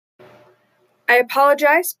I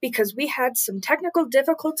apologize because we had some technical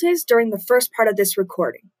difficulties during the first part of this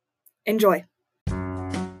recording. Enjoy.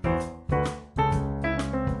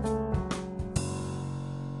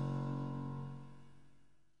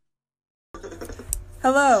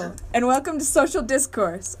 Hello, and welcome to Social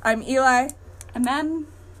Discourse. I'm Eli. I'm Em.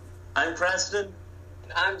 I'm Preston.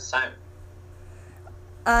 And I'm Simon.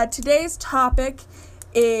 Today's topic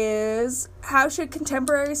is how should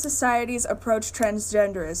contemporary societies approach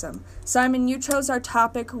transgenderism? Simon, you chose our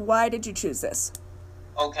topic. Why did you choose this?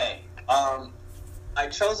 Okay, I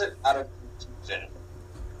chose it out of confusion.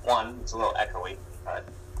 One, it's a little echoey,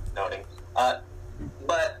 noting.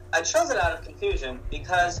 But I chose it out of confusion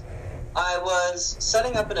because I was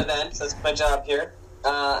setting up an event, that's my job here,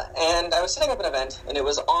 and I was setting up an event, and it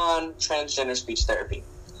was on transgender speech therapy.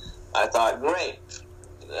 I thought, great.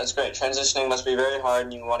 That's great. Transitioning must be very hard,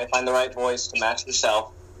 and you want to find the right voice to match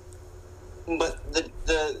yourself. But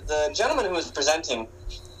the gentleman who was presenting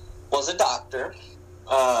was a doctor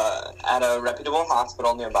at a reputable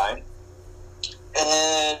hospital nearby.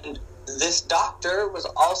 And this doctor was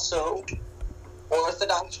also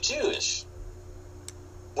Orthodox Jewish,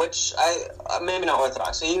 which maybe not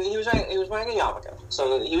Orthodox. He was wearing a yarmulke,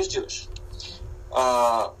 so he was Jewish.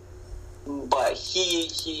 But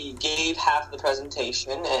he gave half the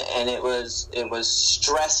presentation, and it was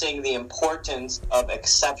stressing the importance of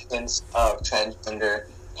acceptance of transgender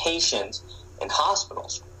patients in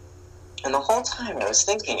hospitals. And the whole time I was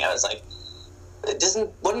thinking, I was like,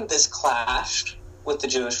 wouldn't this clash with the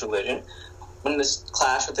Jewish religion? Wouldn't this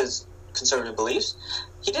clash with his conservative beliefs?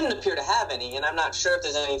 He didn't appear to have any, and I'm not sure if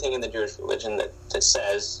there's anything in the Jewish religion that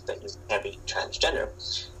says that he can't be transgender.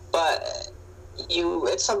 But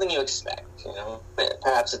it's something you expect,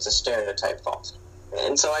 Perhaps it's a stereotype fault.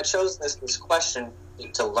 And so I chose this question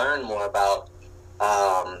to learn more about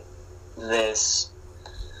this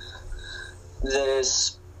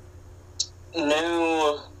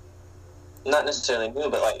new, not necessarily new,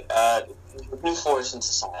 but new force in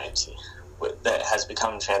society that has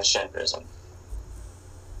become transgenderism.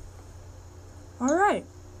 All right.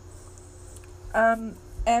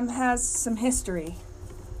 Em has some history.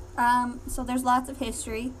 So there's lots of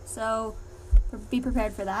history, so be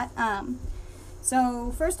prepared for that.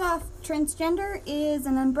 So first off, transgender is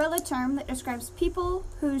an umbrella term that describes people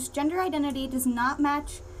whose gender identity does not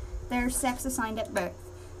match their sex assigned at birth.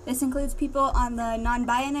 This includes people on the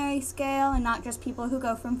non-binary scale and not just people who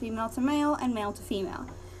go from female to male and male to female.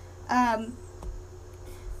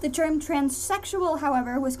 The term transsexual,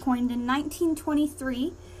 however, was coined in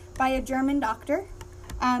 1923 by a German doctor.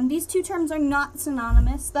 These two terms are not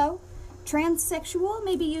synonymous, though. Transsexual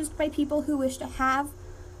may be used by people who wish to have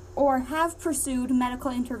or have pursued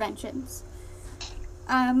medical interventions.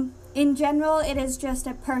 In general, it is just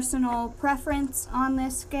a personal preference on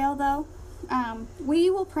this scale, though.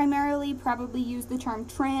 We will primarily probably use the term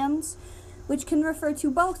trans, which can refer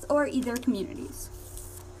to both or either communities.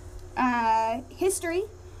 History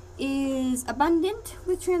is abundant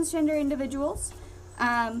with transgender individuals.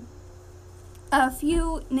 A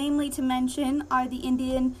few, namely to mention, are the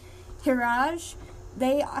Indian Hiraj.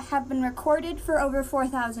 They have been recorded for over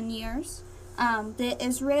 4,000 years. The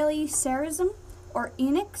Israeli Sarazim, or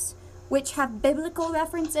Eunuchs, which have biblical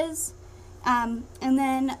references. And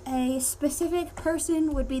then a specific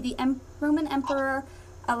person would be the Roman Emperor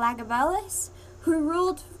Elagabalus,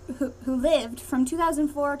 who lived from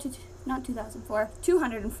 204 to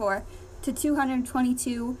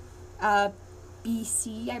 222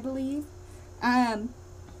 BC, I believe.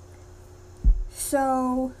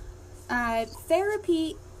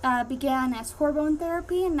 Therapy began as hormone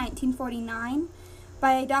therapy in 1949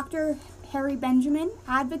 by Dr. Harry Benjamin,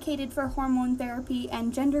 advocated for hormone therapy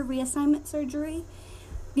and gender reassignment surgery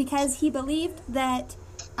because he believed that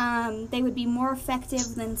they would be more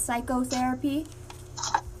effective than psychotherapy.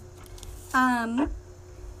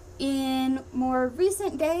 In more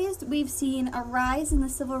recent days, we've seen a rise in the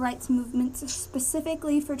civil rights movement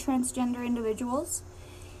specifically for transgender individuals.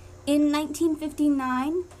 In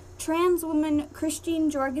 1959, trans woman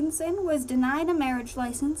Christine Jorgensen was denied a marriage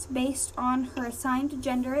license based on her assigned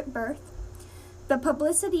gender at birth. The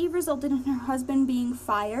publicity resulted in her husband being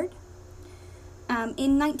fired.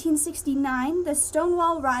 In 1969, the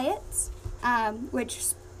Stonewall riots,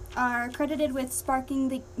 which are credited with sparking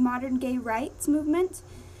the modern gay rights movement,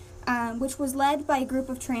 which was led by a group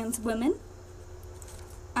of trans women.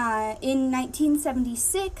 In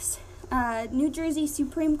 1976, a New Jersey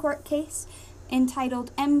Supreme Court case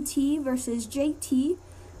entitled MT versus JT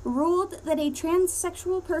ruled that a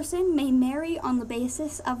transsexual person may marry on the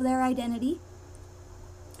basis of their identity.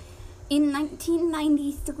 In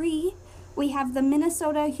 1993, we have the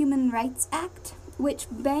Minnesota Human Rights Act, which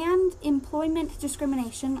banned employment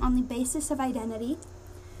discrimination on the basis of identity.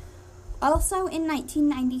 Also in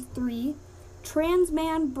 1993, trans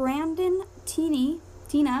man Brandon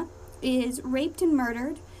Tina is raped and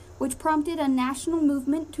murdered, which prompted a national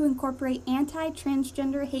movement to incorporate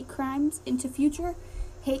anti-transgender hate crimes into future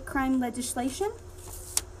hate crime legislation.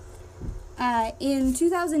 In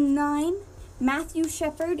 2009, Matthew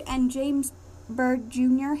Shepard and James Byrd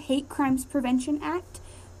Jr. Hate Crimes Prevention Act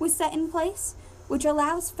was set in place, which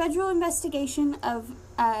allows federal investigation of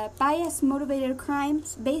bias-motivated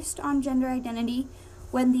crimes based on gender identity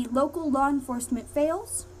when the local law enforcement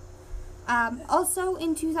fails. Also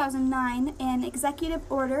in 2009, an executive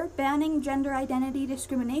order banning gender identity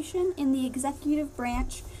discrimination in the executive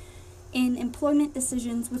branch in employment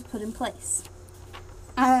decisions was put in place.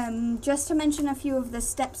 Just to mention a few of the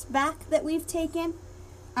steps back that we've taken,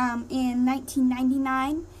 in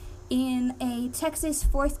 1999, in a Texas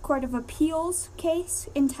Fourth Court of Appeals case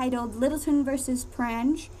entitled Littleton versus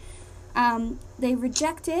Prange, they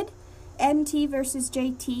rejected MT versus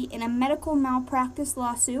JT in a medical malpractice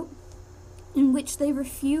lawsuit in which they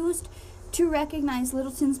refused to recognize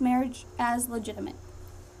Littleton's marriage as legitimate.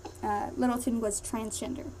 Littleton was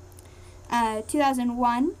transgender.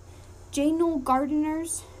 2001, Janel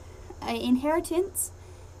Gardner's inheritance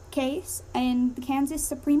case in the Kansas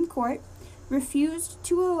Supreme Court refused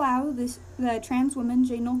to allow the trans woman,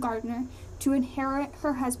 Janel Gardner, to inherit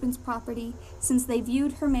her husband's property since they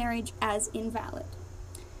viewed her marriage as invalid.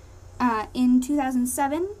 In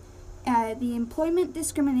 2007, the Employment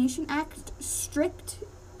Discrimination Act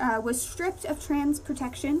was stripped of trans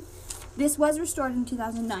protection. This was restored in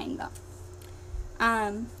 2009,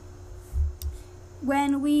 though.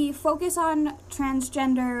 When we focus on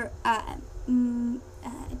transgender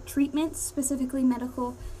treatments, specifically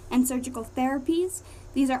medical and surgical therapies,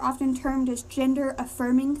 these are often termed as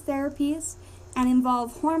gender-affirming therapies and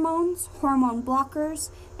involve hormones, hormone blockers,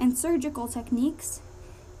 and surgical techniques.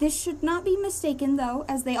 This should not be mistaken, though,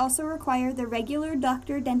 as they also require the regular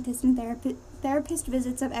doctor, dentist, and therapist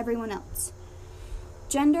visits of everyone else.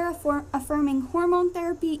 Gender-affirming hormone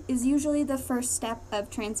therapy is usually the first step of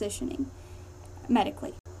transitioning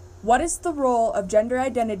medically. What is the role of gender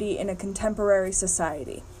identity in a contemporary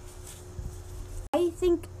society? I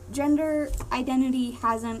think gender identity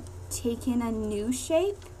hasn't taken a new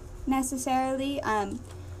shape necessarily.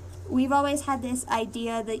 We've always had this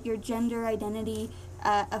idea that your gender identity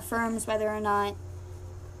affirms whether or not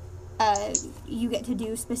you get to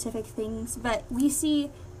do specific things, but we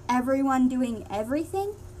see everyone doing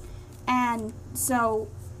everything, and so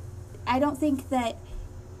I don't think that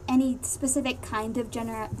any specific kind of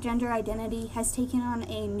gender identity has taken on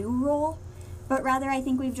a new role, but rather I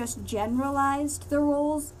think we've just generalized the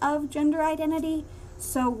roles of gender identity,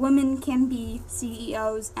 so women can be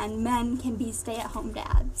CEOs and men can be stay-at-home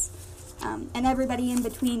dads, and everybody in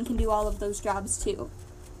between can do all of those jobs too.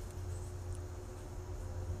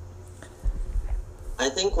 I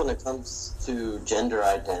think when it comes to gender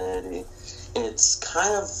identity, it's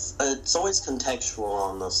always contextual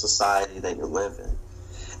on the society that you live in.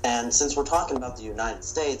 And since we're talking about the United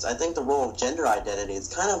States, I think the role of gender identity is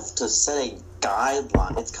kind of to set a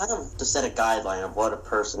guideline. It's kind of to set a guideline of what a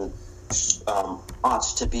person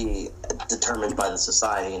ought to be determined by the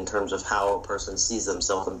society in terms of how a person sees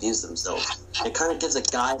themselves and views themselves. It kind of gives a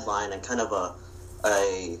guideline and kind of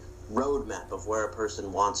a roadmap of where a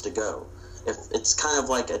person wants to go. If it's kind of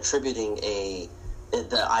like attributing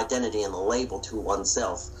the identity and the label to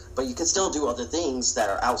oneself, but you can still do other things that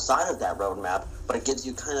are outside of that roadmap, but it gives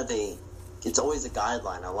you kind of it's always a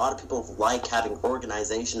guideline. A lot of people like having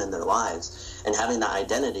organization in their lives, and having that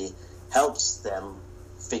identity helps them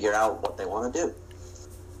figure out what they want to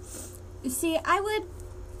do. See,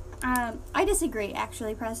 I disagree,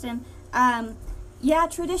 actually, Preston. Yeah,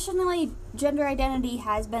 traditionally, gender identity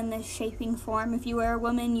has been this shaping form. If you were a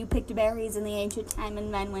woman, you picked berries in the ancient time,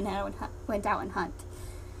 and men went out and hunt.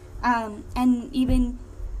 And even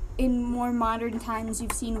in more modern times,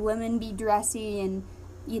 you've seen women be dressy, and,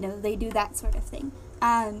 they do that sort of thing.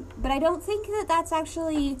 But I don't think that that's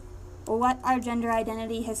actually what our gender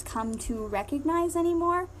identity has come to recognize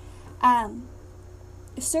anymore.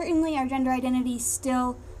 Certainly, our gender identity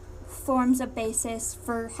still forms a basis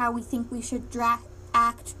for how we think we should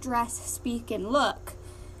act, dress, speak, and look.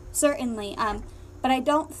 Certainly, but I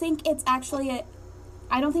don't think it actually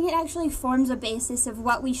forms a basis of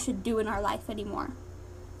what we should do in our life anymore.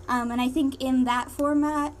 And I think in that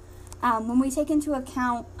format, when we take into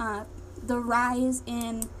account the rise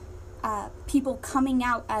in people coming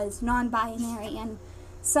out as non-binary and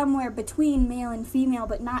somewhere between male and female,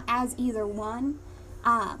 but not as either one,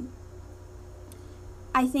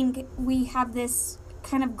 I think we have this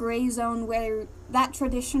kind of gray zone where that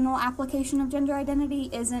traditional application of gender identity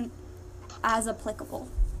isn't as applicable.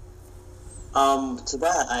 To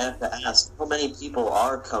that, I have to ask, how many people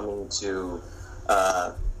are coming to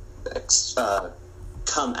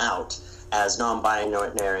come out as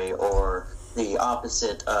non-binary or the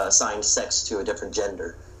opposite assigned sex to a different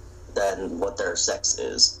gender than what their sex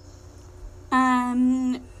is?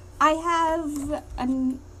 I have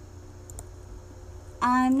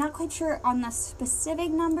I'm not quite sure on the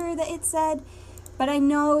specific number that it said, but I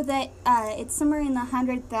know that it's somewhere in the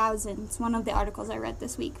 100,000s. One of the articles I read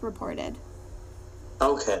this week reported.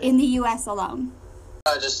 Okay. In the U.S. alone.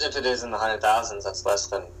 Just if it is in the 100,000s, that's less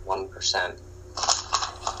than 1%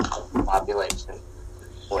 of the population,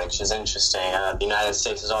 which is interesting. The United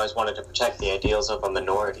States has always wanted to protect the ideals of a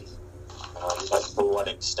minority, but to what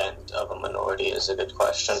extent of a minority is a good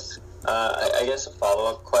question. I guess a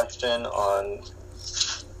follow-up question on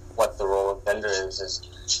what the role of gender is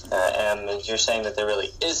you're saying that there really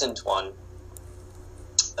isn't one.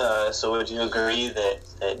 So would you agree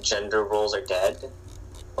that gender roles are dead?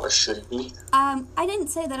 Or should be? I didn't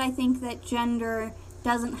say that I think that gender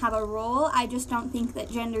doesn't have a role. I just don't think that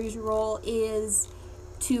gender's role is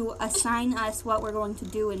to assign us what we're going to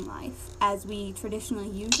do in life, as we traditionally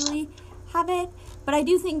usually have it. But I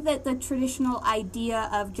do think that the traditional idea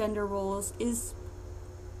of gender roles is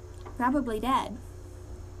probably dead.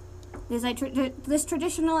 There's this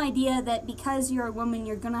traditional idea that because you're a woman,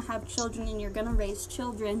 you're going to have children and you're going to raise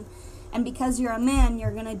children, and because you're a man,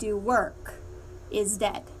 you're going to do work, is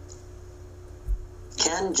dead.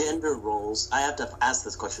 Can gender roles, I have to ask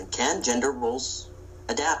this question, can gender roles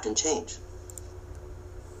adapt and change?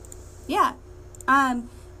 Yeah.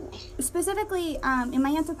 Specifically, in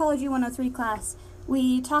my Anthropology 103 class,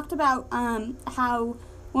 we talked about how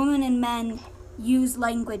women and men use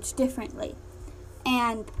language differently.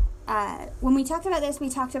 And when we talked about this, we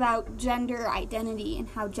talked about gender identity and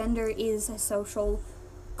how gender is a social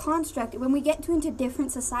construct. When we get into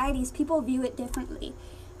different societies, people view it differently.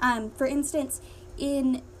 For instance,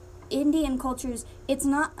 in Indian cultures, it's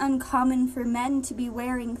not uncommon for men to be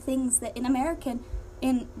wearing things that in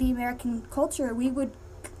the American culture we would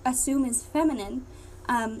assume is feminine.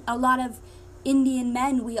 A lot of Indian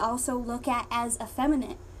men we also look at as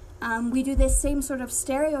effeminate. We do this same sort of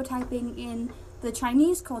stereotyping in the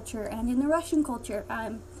Chinese culture and in the Russian culture.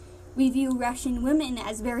 We view Russian women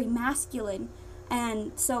as very masculine.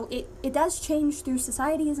 And so it does change through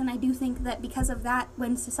societies, and I do think that because of that,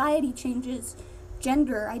 when society changes,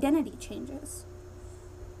 gender identity changes.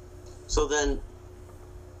 So then,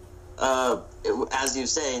 as you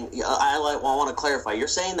say, I want to clarify, you're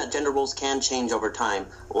saying that gender roles can change over time,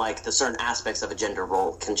 like the certain aspects of a gender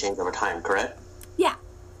role can change over time, correct? Yeah.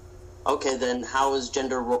 Okay, then how are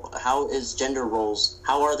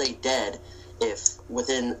they dead if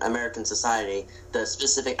within American society the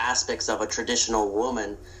specific aspects of a traditional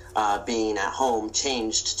woman being at home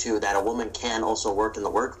changed to that a woman can also work in the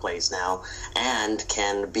workplace now and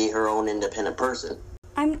can be her own independent person?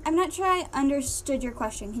 I'm not sure I understood your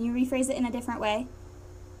question. Can you rephrase it in a different way?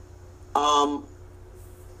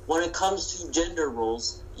 When it comes to gender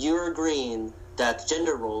roles, you're agreeing that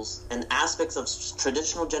gender roles and aspects of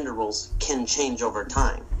traditional gender roles can change over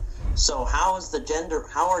time. So how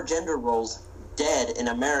are gender roles dead in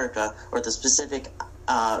America, or the specific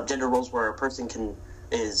gender roles where a person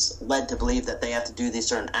is led to believe that they have to do these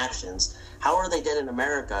certain actions? How are they dead in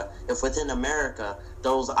America if within America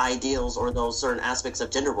those ideals or those certain aspects of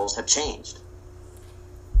gender roles have changed?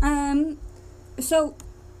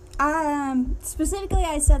 Specifically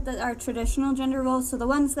I said that our traditional gender roles, so the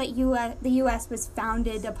ones that the U.S. was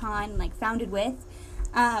founded with,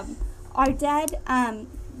 are dead.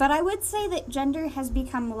 But I would say that gender has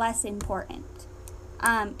become less important.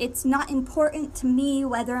 It's not important to me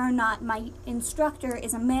whether or not my instructor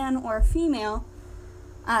is a man or a female,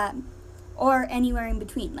 or anywhere in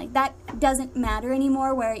between. Like, that doesn't matter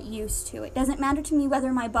anymore where it used to. It doesn't matter to me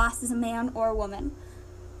whether my boss is a man or a woman.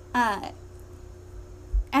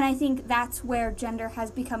 And I think that's where gender has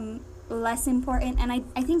become less important, and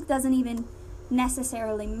I think doesn't even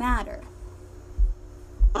necessarily matter.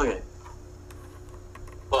 Okay.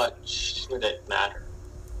 But should it matter?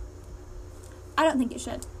 I don't think it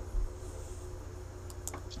should.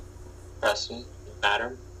 Preston,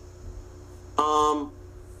 matter?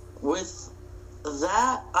 With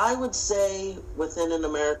that, I would say within an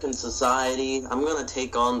American society, I'm going to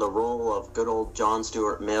take on the role of good old John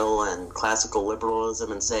Stuart Mill and classical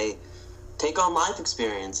liberalism and say, take on life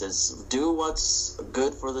experiences, do what's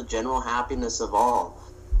good for the general happiness of all.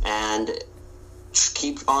 And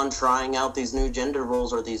keep on trying out these new gender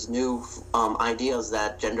roles or these new ideas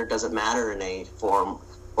that gender doesn't matter in a form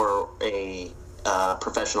or a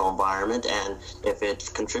professional environment, and if it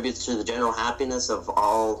contributes to the general happiness of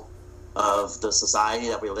all of the society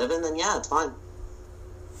that we live in, then yeah, it's fine.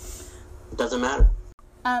 It doesn't matter.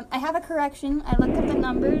 I have a correction. I looked up the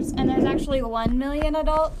numbers, and there's actually 1 million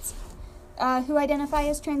adults who identify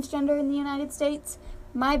as transgender in the United States.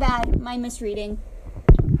 My bad, my misreading.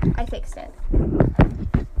 I fixed it.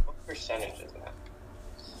 What percentage is that?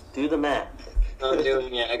 Do the math. I'm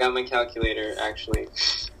doing it. I got my calculator, actually.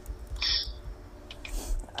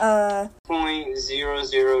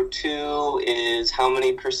 0.002 is how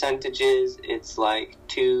many percentages? It's like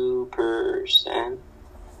 2%.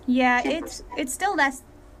 Yeah, 2%. it's still less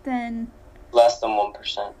than... Less than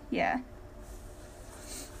 1%. Yeah.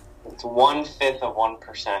 It's 1/5 of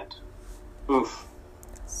 1%. Oof.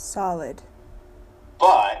 Solid.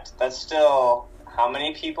 But that's still how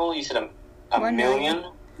many people? You said a 1 million?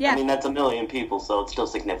 Yeah. I mean, that's a million people, so it's still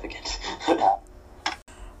significant.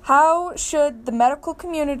 How should the medical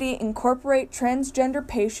community incorporate transgender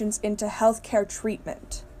patients into healthcare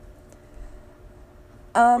treatment?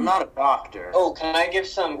 I'm not a doctor. Oh, can I give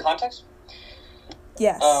some context?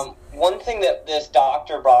 Yes. One thing that this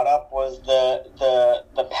doctor brought up was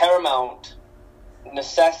the paramount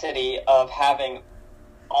necessity of having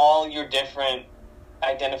all your different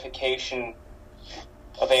identification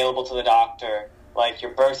available to the doctor, like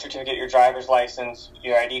your birth certificate, your driver's license,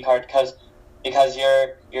 your ID card, because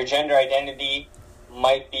your gender identity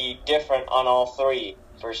might be different on all three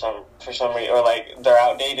for some reason, or like they're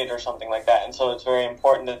outdated or something like that. And so it's very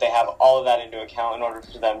important that they have all of that into account in order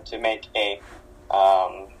for them to make a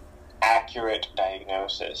accurate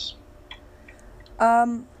diagnosis.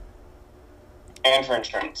 Um, And for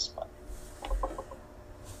insurance.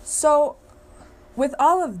 So, with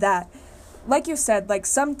all of that, like you said, like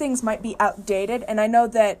some things might be outdated, and I know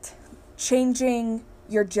that changing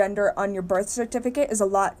your gender on your birth certificate is a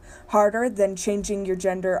lot harder than changing your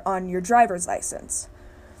gender on your driver's license.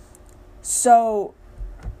 So,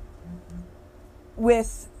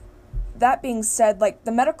 with that being said, like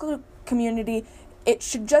the medical community, it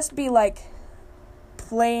should just be like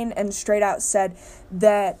plain and straight out said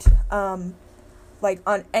that like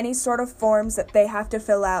on any sort of forms that they have to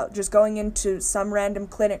fill out, just going into some random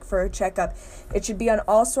clinic for a checkup, it should be on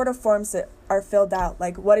all sort of forms that are filled out,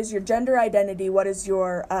 like what is your gender identity, what is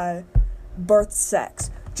your birth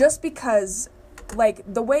sex, just because like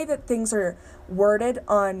the way that things are worded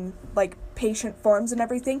on like patient forms and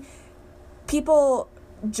everything, people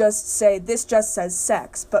just say this just says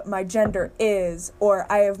sex, but my gender is, or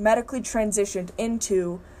I have medically transitioned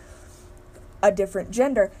into a different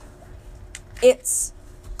gender. It's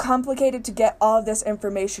complicated to get all of this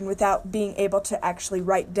information without being able to actually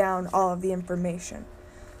write down all of the information.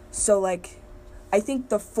 So, like, I think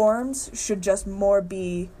the forms should just more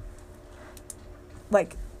be,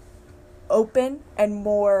 like, open and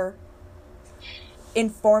more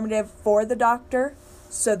informative for the doctor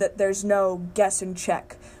so that there's no guess and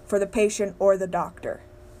check for the patient or the doctor.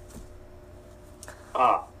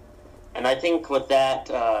 And I think with that,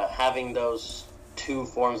 having those two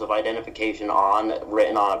forms of identification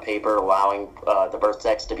written on a paper, allowing the birth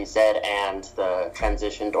sex to be said and the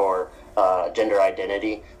transitioned or gender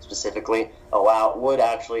identity specifically would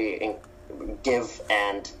actually give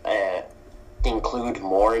and include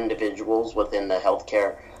more individuals within the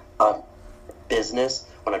healthcare business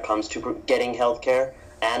when it comes to getting healthcare,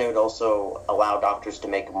 and it would also allow doctors to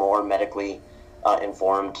make more medically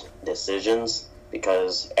informed decisions,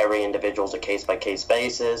 because every individual is a case-by-case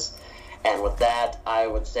basis. And with that, I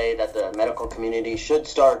would say that the medical community should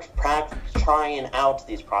start trying out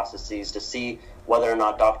these processes to see whether or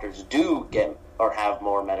not doctors do get or have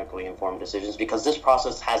more medically informed decisions, because this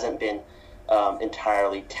process hasn't been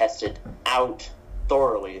entirely tested out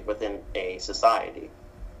thoroughly within a society.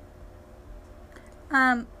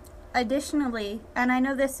 Additionally, and I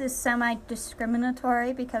know this is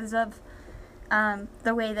semi-discriminatory because of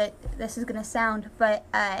the way that this is going to sound, but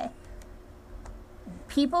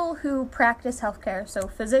people who practice healthcare, so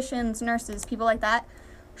physicians, nurses, people like that,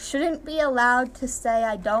 shouldn't be allowed to say,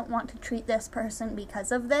 I don't want to treat this person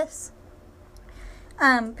because of this.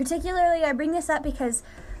 Particularly, I bring this up because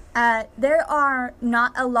there are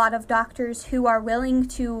not a lot of doctors who are willing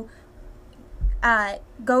to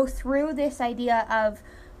go through this idea of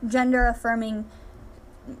gender-affirming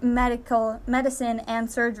medicine and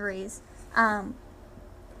surgeries.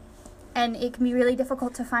 And it can be really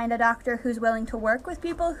difficult to find a doctor who's willing to work with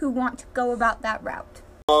people who want to go about that route.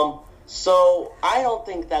 So I don't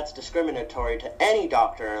think that's discriminatory to any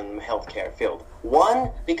doctor in the healthcare field.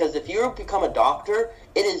 One, because if you become a doctor,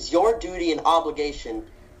 it is your duty and obligation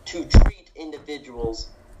to treat individuals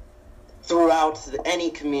throughout any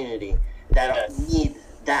community that need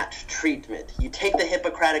that treatment. You take the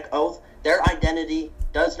Hippocratic Oath, their identity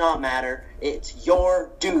does not matter. It's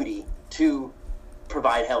your duty to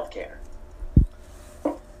provide health care.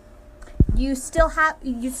 You still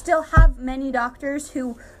have many doctors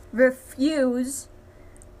who refuse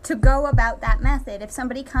to go about that method. If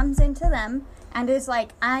somebody comes into them and is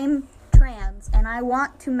like, I'm trans and I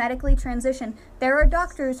want to medically transition, there are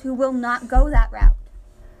doctors who will not go that route.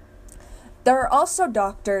 There are also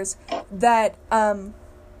doctors that,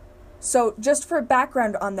 so just for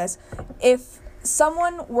background on this, if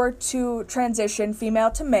someone were to transition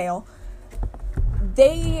female to male,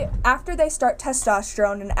 after they start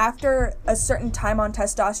testosterone and after a certain time on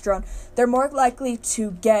testosterone, they're more likely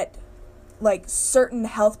to get, like, certain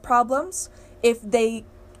health problems if they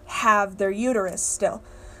have their uterus still.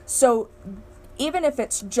 So even if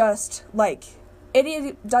it's just, like,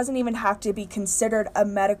 it doesn't even have to be considered a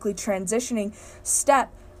medically transitioning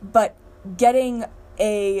step, but getting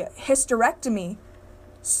a hysterectomy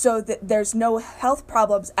so that there's no health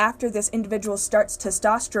problems after this individual starts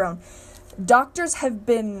testosterone. Doctors have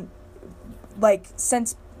been, like,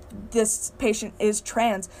 since this patient is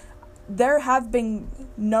trans, there have been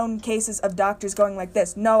known cases of doctors going like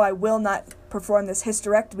this, no, I will not perform this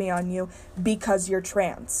hysterectomy on you because you're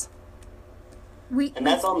trans. And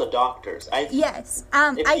that's on the doctors. Yes.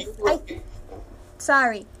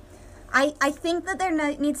 Sorry. I think that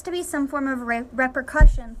there needs to be some form of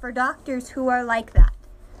repercussion for doctors who are like that.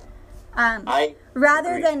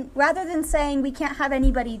 Rather than saying we can't have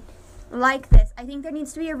anybody like this, I think there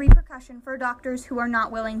needs to be a repercussion for doctors who are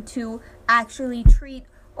not willing to actually treat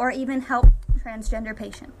or even help transgender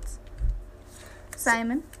patients.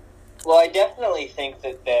 Simon? Well, I definitely think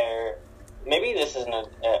that maybe this isn't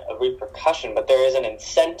a repercussion, but there is an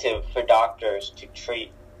incentive for doctors to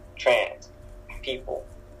treat trans people.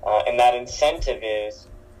 And that incentive is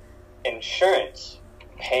insurance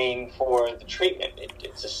paying for the treatment.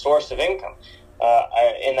 It's a source of income.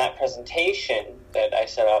 In that presentation that I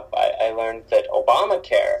set up, I learned that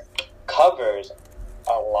Obamacare covers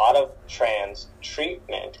a lot of trans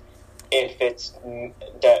treatment if it's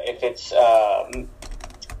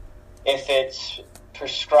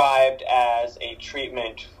prescribed as a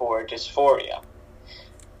treatment for dysphoria,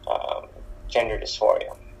 gender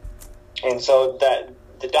dysphoria. And so that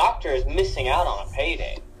the doctor is missing out on a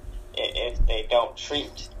payday if they don't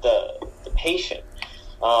treat the patient.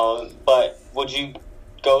 But would you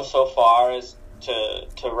go so far as to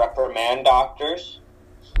reprimand doctors?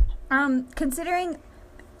 Considering,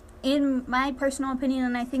 in my personal opinion,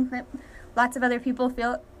 and I think that lots of other people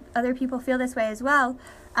feel this way as well,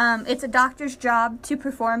 it's a doctor's job to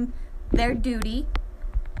perform their duty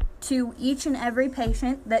to each and every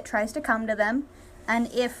patient that tries to come to them.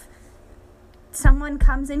 And if someone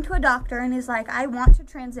comes into a doctor and is like, I want to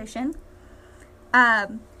transition,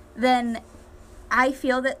 then I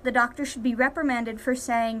feel that the doctor should be reprimanded for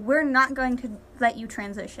saying, we're not going to let you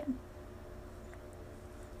transition.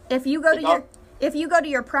 If you go to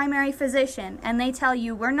your primary physician and they tell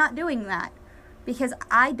you, we're not doing that because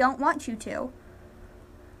I don't want you to,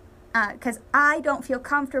 because I don't feel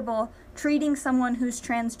comfortable treating someone who's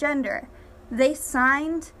transgender, they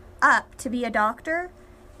signed up to be a doctor.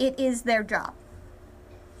 It is their job.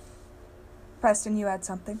 Preston, you had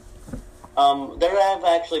something? There have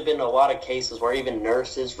actually been a lot of cases where even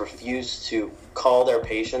nurses refuse to call their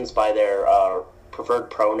patients by their preferred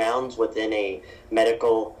pronouns within a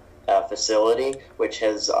medical facility, which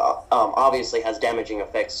has obviously has damaging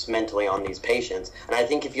effects mentally on these patients. And I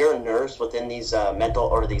think if you're a nurse within these mental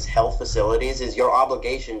or these health facilities, is your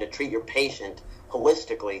obligation to treat your patient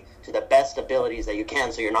holistically to the best abilities that you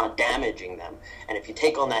can, so you're not damaging them. And if you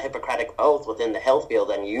take on that Hippocratic Oath within the health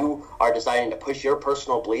field and you are deciding to push your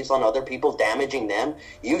personal beliefs on other people, damaging them,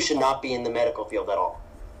 you should not be in the medical field at all.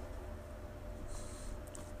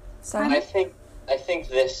 I think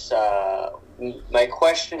this my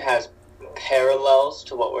question has parallels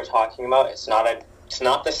to what we're talking about. It's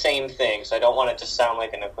not the same thing, so I don't want it to sound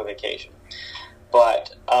like an equivocation.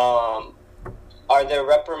 But are there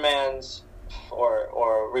reprimands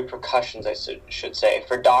or repercussions, I should say,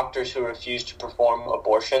 for doctors who refuse to perform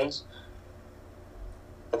abortions?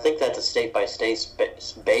 I think that's a state-by-state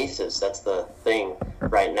basis. That's the thing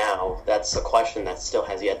right now. That's a question that still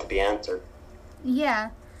has yet to be answered.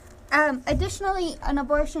 Yeah. Additionally, an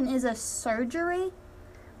abortion is a surgery,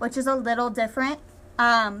 which is a little different.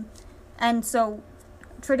 And so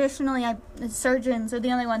traditionally, surgeons are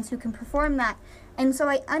the only ones who can perform that. And so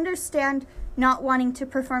I understand not wanting to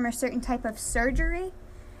perform a certain type of surgery,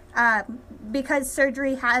 because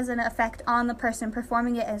surgery has an effect on the person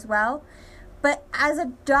performing it as well. But as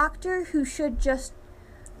a doctor who should just,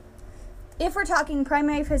 if we're talking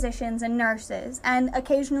primary physicians and nurses, and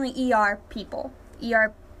occasionally ER people,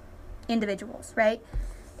 ER individuals, right?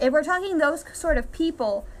 If we're talking those sort of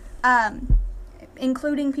people,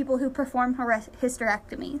 including people who perform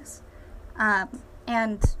hysterectomies,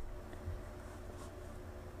 and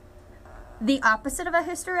the opposite of a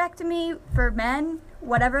hysterectomy for men,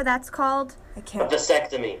 whatever that's called. A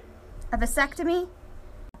vasectomy. A vasectomy?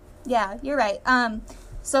 Yeah, you're right.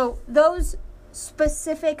 So those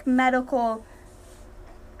specific medical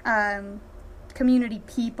community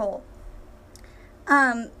people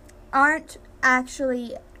aren't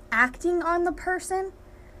actually acting on the person.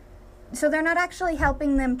 So they're not actually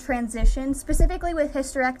helping them transition. Specifically with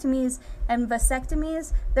hysterectomies and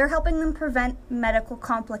vasectomies, they're helping them prevent medical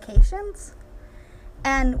complications.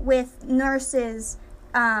 And with nurses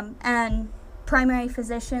and primary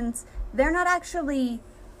physicians, they're not actually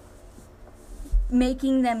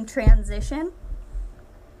making them transition.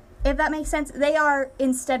 If that makes sense, they are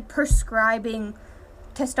instead prescribing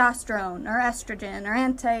testosterone or estrogen or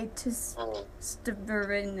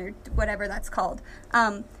anti-testosterone or whatever that's called.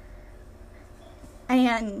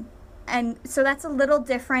 And so that's a little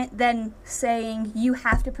different than saying you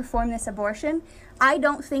have to perform this abortion. I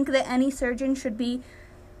don't think that any surgeon should be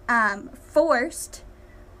forced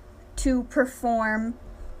to perform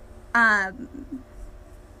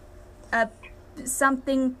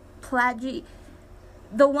something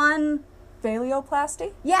the one...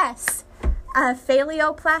 Phalloplasty? Yes,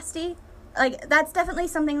 phalloplasty. Like, that's definitely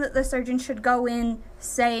something that the surgeon should go in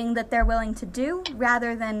saying that they're willing to do,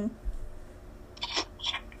 rather than...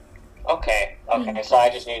 Okay, so I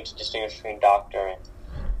just need to distinguish between doctor and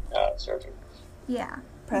surgeon. Yeah,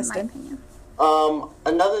 Preston? in my opinion.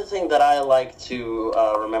 Another thing that I like to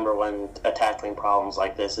remember when tackling problems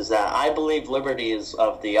like this is that I believe liberty is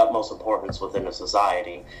of the utmost importance within a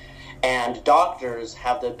society, and doctors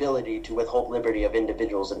have the ability to withhold liberty of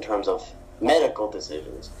individuals in terms of medical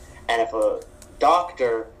decisions. And if a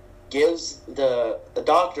doctor the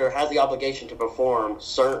doctor has the obligation to perform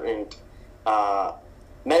certain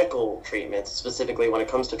medical treatments, specifically when it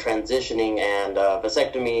comes to transitioning and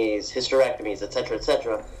vasectomies, hysterectomies,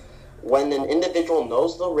 etc., when an individual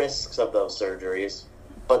knows the risks of those surgeries,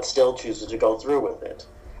 but still chooses to go through with it.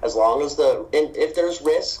 As long as if there's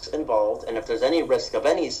risks involved, and if there's any risk of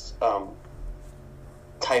any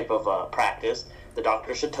type of practice, the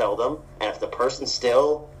doctor should tell them, and if the person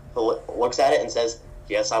still looks at it and says,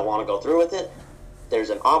 yes, I want to go through with it,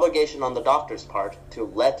 there's an obligation on the doctor's part to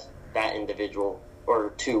let that individual,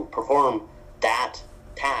 or to perform that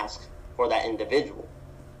task for that individual.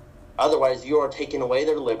 Otherwise, you are taking away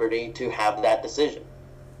their liberty to have that decision.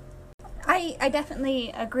 I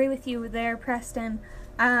definitely agree with you there, Preston.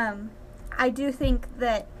 I do think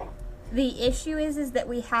that the issue is that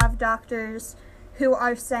we have doctors who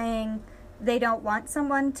are saying they don't want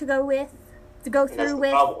someone to go through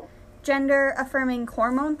with gender-affirming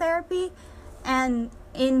hormone therapy, and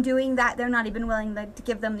in doing that, they're not even willing to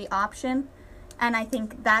give them the option. And I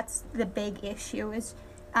think that's the big issue, is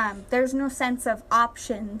there's no sense of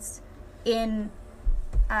options in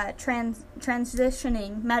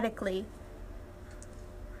transitioning medically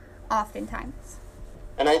oftentimes.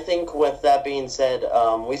 And I think with that being said,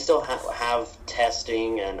 we still have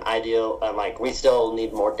testing and we still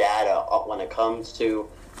need more data when it comes to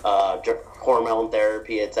hormone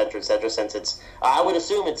therapy, etc., since I would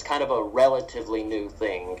assume it's kind of a relatively new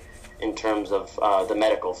thing in terms of the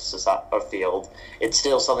medical field. It's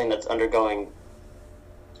still something that's undergoing.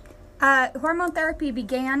 Hormone therapy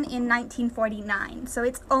began in 1949, so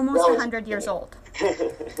it's almost 100 years old.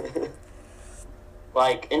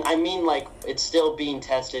 It's still being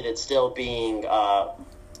tested, it's still being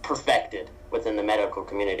perfected within the medical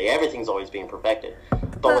community. Everything's always being perfected.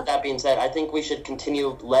 But with that being said, I think we should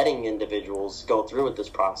continue letting individuals go through with this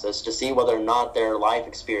process to see whether or not their life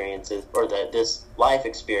experiences, or that this life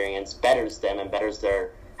experience betters them and betters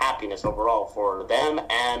their happiness overall for them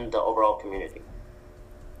and the overall community.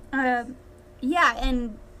 Yeah,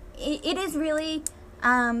 and it is really,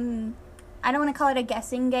 I don't want to call it a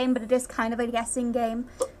guessing game, but it is kind of a guessing game.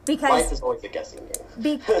 Because life is always a guessing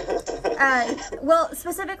game. Well,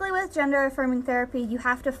 specifically with gender-affirming therapy, you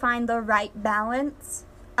have to find the right balance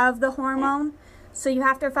of the hormone. So you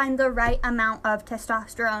have to find the right amount of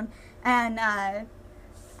testosterone. And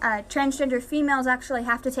transgender females actually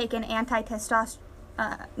have to take an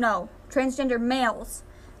transgender males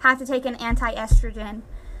have to take an anti-estrogen.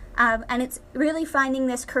 And it's really finding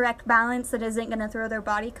this correct balance that isn't going to throw their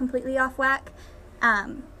body completely off whack.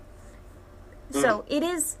 So it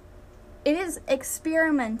is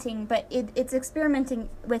experimenting, but it's experimenting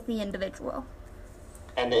with the individual.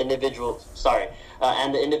 And the individual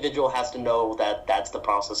has to know that that's the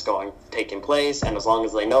process taking place, and as long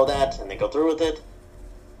as they know that and they go through with it,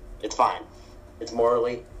 it's fine. It's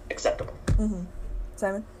morally acceptable. Mm-hmm.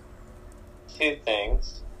 Simon? Two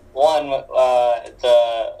things. One,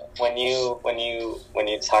 when you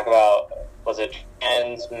talk about, was it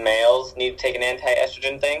trans males need to take an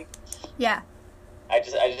anti-estrogen thing? Yeah. I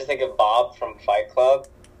just think of Bob from Fight Club.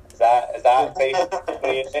 Is that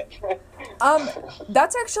basically it?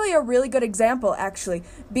 That's actually a really good example, actually,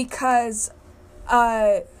 because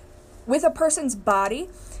with a person's body,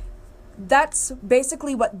 that's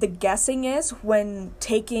basically what the guessing is when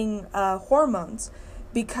taking hormones,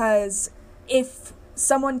 because if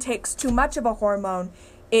someone takes too much of a hormone,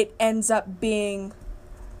 it ends up being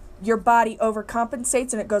your body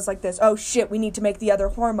overcompensates and it goes like this: oh shit, we need to make the other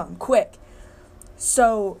hormone quick.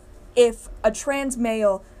 So if a trans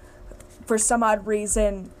male, for some odd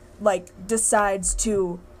reason, decides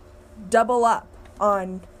to double up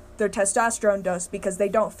on their testosterone dose because they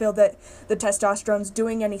don't feel that the testosterone's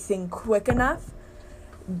doing anything quick enough,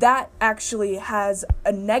 that actually has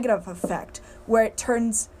a negative effect where it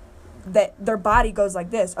turns that their body goes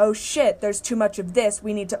like this: oh shit, there's too much of this,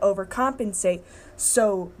 we need to overcompensate.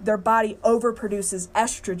 So their body overproduces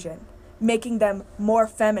estrogen, making them more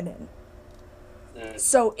feminine.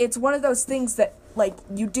 So it's one of those things that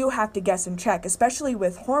you do have to guess and check, especially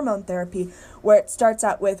with hormone therapy, where it starts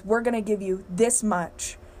out with, we're going to give you this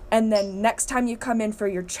much, and then next time you come in for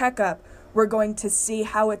your checkup, we're going to see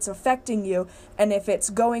how it's affecting you, and if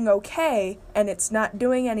it's going okay and it's not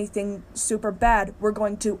doing anything super bad, we're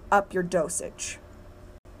going to up your dosage.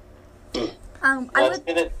 Go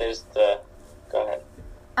ahead.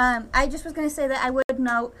 I just was going to say that I would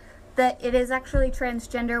note that it is actually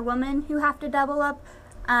transgender women who have to double up.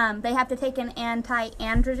 They have to take an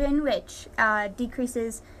anti-androgen, which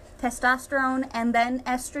decreases testosterone, and then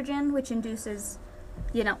estrogen, which induces,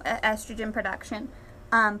 estrogen production.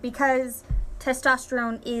 Because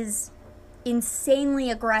testosterone is insanely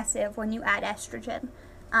aggressive when you add estrogen.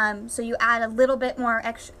 So you add a little bit more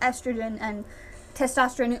estrogen, and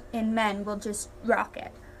testosterone in men will just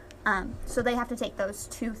rocket. So they have to take those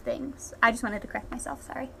two things. I just wanted to correct myself,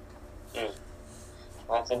 sorry.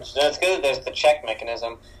 That's interesting. That's good. There's the check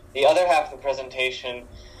mechanism. The other half of the presentation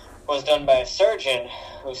was done by a surgeon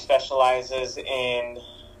who specializes in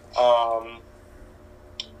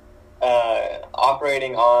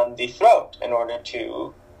operating on the throat in order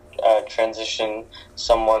to transition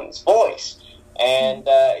someone's voice. And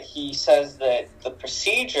he says that the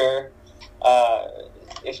procedure,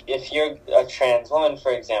 if you're a trans woman,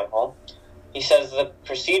 for example, he says the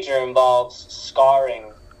procedure involves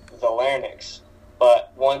scarring the larynx,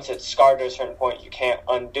 but once it's scarred to a certain point, you can't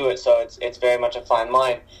undo it. So it's very much a fine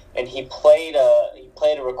line. And he played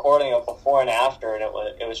a recording of before and after, and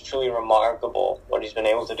it was truly remarkable what he's been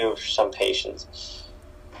able to do for some patients.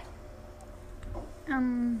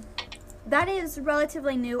 That is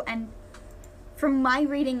relatively new, and from my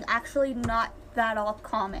reading, actually not that all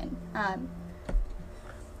common.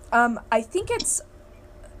 I think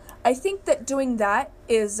that doing that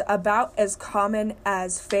is about as common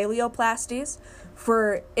as phalloplasties.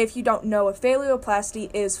 For, if you don't know, a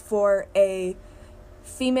phalloplasty is for a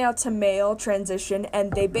female to male transition,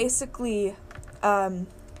 and they basically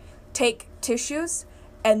take tissues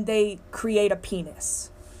and they create a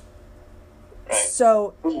penis. Right.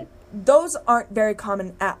 So those aren't very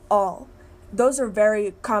common at all. Those are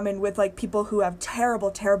very common with people who have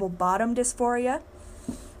terrible, terrible bottom dysphoria.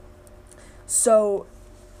 So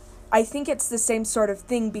I think it's the same sort of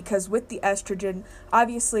thing, because with the estrogen,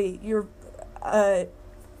 obviously your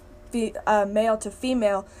male to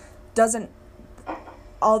female doesn't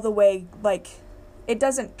all the way, it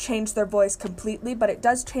doesn't change their voice completely, but it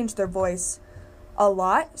does change their voice a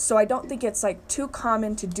lot. So I don't think it's too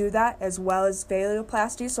common to do that as well as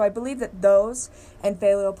phalloplasty. So I believe that those and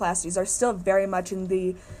phalloplasties are still very much in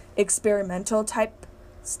the experimental type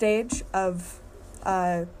stage of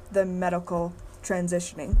the medical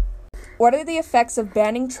transitioning. What are the effects of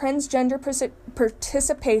banning transgender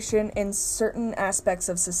participation in certain aspects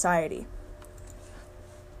of society?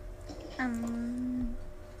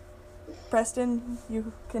 Preston,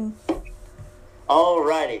 you can...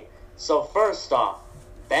 Alrighty. So first off,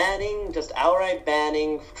 outright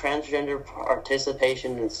banning transgender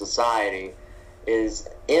participation in society is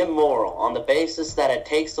immoral on the basis that it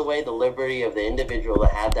takes away the liberty of the individual to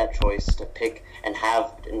have that choice to pick and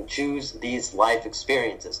choose these life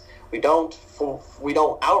experiences. We don't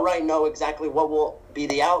outright know exactly what will be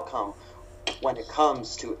the outcome when it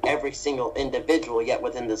comes to every single individual yet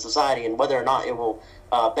within the society, and whether or not it will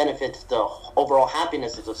benefit the overall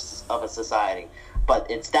happiness of a society. But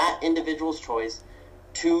it's that individual's choice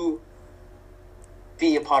to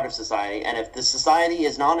be a part of society. And if the society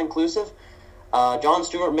is non-inclusive, John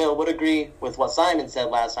Stuart Mill would agree with what Simon said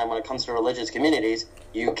last time when it comes to religious communities.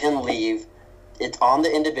 You can leave. It's on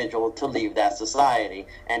the individual to leave that society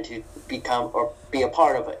and to become or be a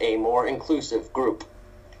part of a more inclusive group.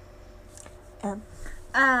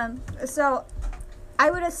 So I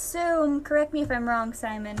would assume, correct me if I'm wrong,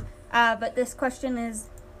 Simon, but this question is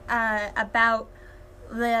about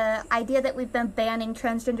the idea that we've been banning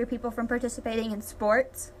transgender people from participating in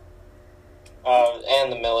sports.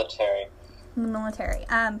 And the military. The military.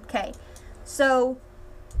 Okay. So,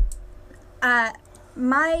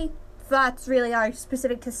 my thoughts really are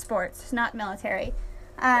specific to sports, not military.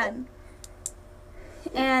 And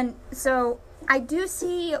so I do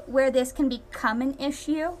see where this can become an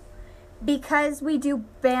issue because we do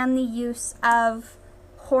ban the use of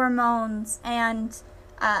hormones and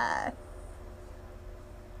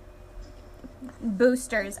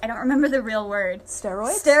boosters. I don't remember the real word.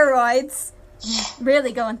 Steroids.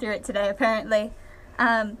 Really going through it today, apparently.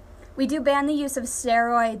 We do ban the use of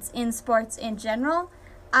steroids in sports in general.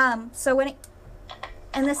 So when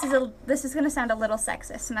this is going to sound a little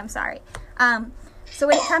sexist, and I'm sorry. So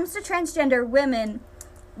when it comes to transgender women,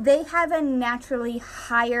 they have a naturally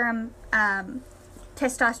higher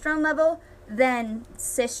testosterone level than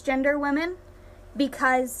cisgender women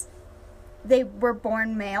because they were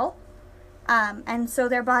born male. And so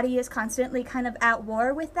their body is constantly kind of at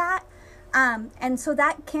war with that. And so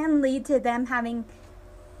that can lead to them having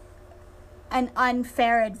an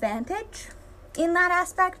unfair advantage in that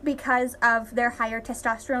aspect because of their higher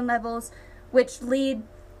testosterone levels, which lead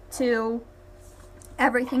to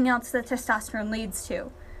everything else that testosterone leads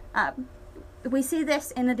to. We see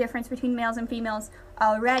this in the difference between males and females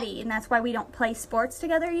already, and that's why we don't play sports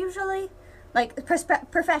together usually, like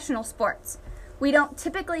professional sports. We don't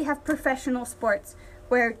typically have professional sports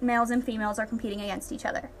where males and females are competing against each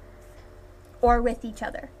other or with each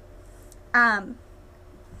other.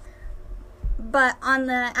 But on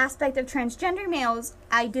the aspect of transgender males,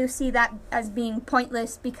 I do see that as being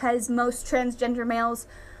pointless because most transgender males,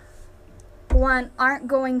 one, aren't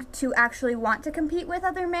going to actually want to compete with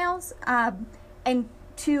other males, and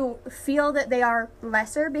to feel that they are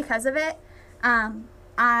lesser because of it.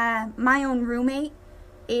 My own roommate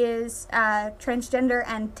is transgender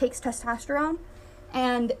and takes testosterone,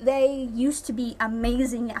 and they used to be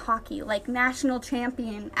amazing at hockey, like national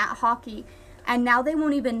champion at hockey, and now they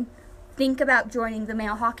won't even think about joining the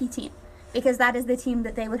male hockey team because that is the team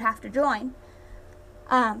that they would have to join.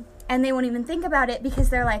 And they won't even think about it because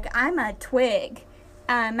they're like, I'm a twig.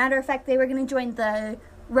 Matter of fact, they were going to join the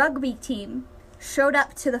rugby team, showed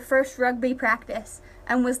up to the first rugby practice,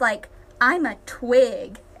 and was like, I'm a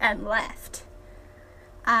twig, and left.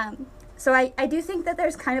 So I do think that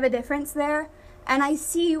there's kind of a difference there, and I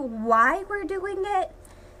see why we're doing it,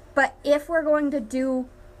 but if we're going to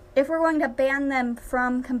ban them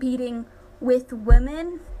from competing with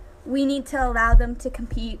women, we need to allow them to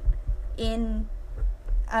compete in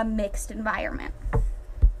a mixed environment.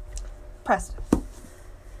 Preston.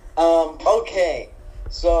 Okay,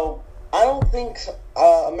 so I don't think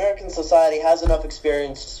American society has enough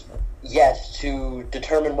experience yet to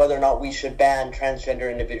determine whether or not we should ban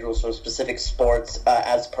transgender individuals from specific sports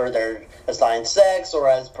as per their assigned sex or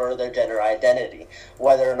as per their gender identity,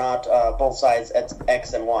 whether or not both sides,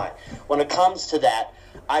 X and Y. When it comes to that,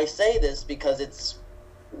 I say this because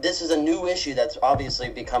this is a new issue that's obviously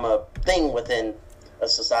become a thing within a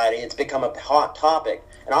society. It's become a hot topic,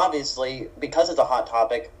 and obviously, because it's a hot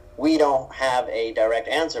topic, we don't have a direct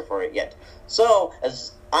answer for it yet. So,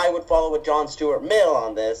 as I would follow with John Stuart Mill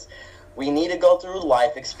on this, we need to go through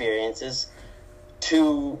life experiences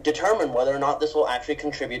to determine whether or not this will actually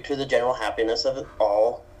contribute to the general happiness of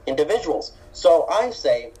all individuals. So I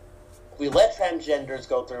say we let transgenders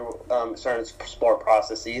go through certain sport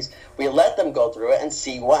processes, we let them go through it and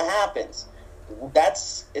see what happens.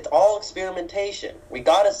 It's all experimentation. We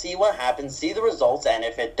got to see what happens, see the results, and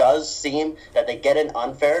if it does seem that they get an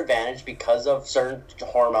unfair advantage because of certain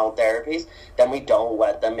hormone therapies, then we don't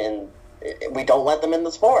let them in. We don't let them in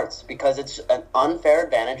the sports because it's an unfair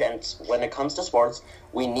advantage, and when it comes to sports,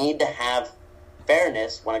 we need to have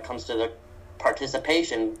fairness when it comes to the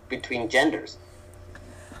participation between genders.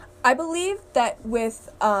 I believe that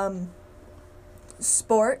with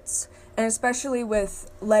sports, and especially with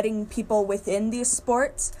letting people within these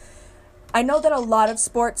sports. I know that a lot of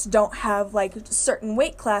sports don't have like certain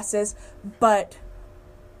weight classes, but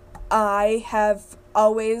I have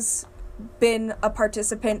always been a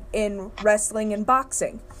participant in wrestling and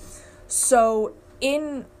boxing. So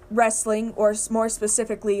in wrestling, or more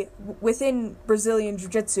specifically within Brazilian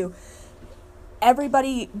Jiu-Jitsu,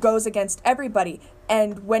 everybody goes against everybody,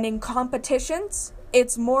 and when in competitions,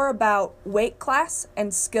 it's more about weight class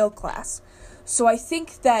and skill class. So I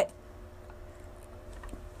think that,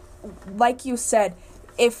 like you said,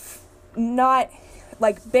 if not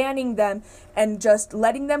like banning them and just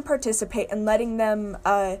letting them participate and letting them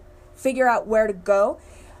figure out where to go,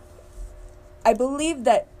 I believe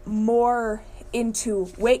that more into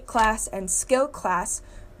weight class and skill class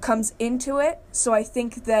comes into it. So I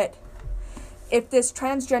think that if this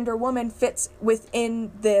transgender woman fits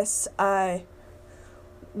within this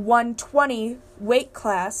 120 weight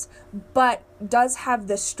class, but does have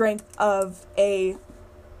the strength of a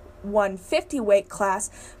 150 weight class,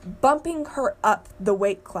 bumping her up the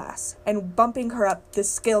weight class and bumping her up the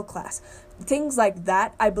skill class, things like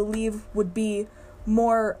that, I believe would be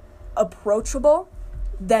more approachable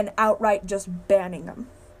than outright just banning them.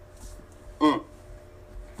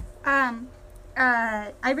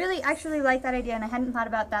 I really actually like that idea, and I hadn't thought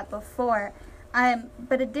about that before.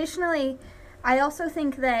 But additionally, I also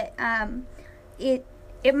think that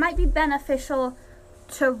it might be beneficial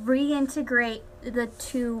to reintegrate the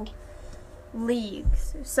two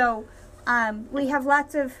leagues. So we have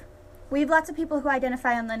lots of people who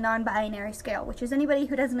identify on the non-binary scale, which is anybody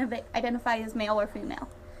who doesn't identify as male or female.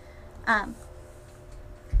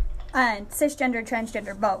 And cisgender,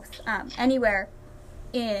 transgender, both. Anywhere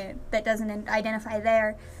that doesn't identify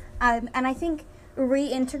there. And I think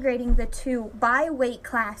reintegrating the two by weight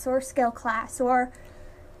class or skill class or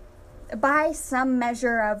by some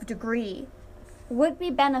measure of degree would be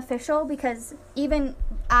beneficial, because even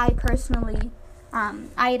I personally, I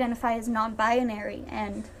identify as non-binary,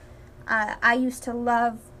 and I used to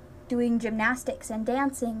love doing gymnastics and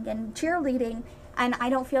dancing and cheerleading, and I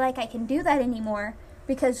don't feel like I can do that anymore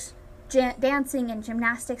because dancing and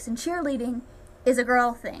gymnastics and cheerleading is a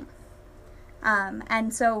girl thing.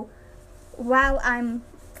 And so while I'm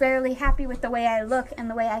fairly happy with the way I look and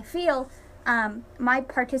the way I feel, my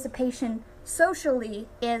participation socially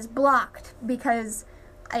is blocked because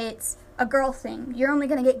it's a girl thing. You're only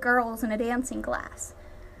going to get girls in a dancing class.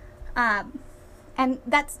 And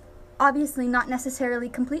that's obviously not necessarily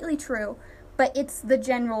completely true, but it's the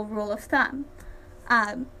general rule of thumb.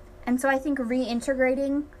 And so I think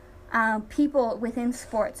reintegrating people within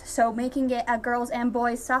sports, so making it a girls and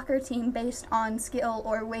boys soccer team based on skill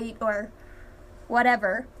or weight or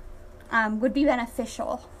whatever, would be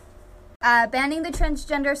beneficial. Banning the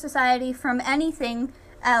transgender society from anything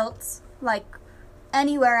else, like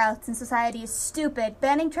anywhere else in society, is stupid.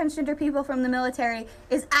 Banning transgender people from the military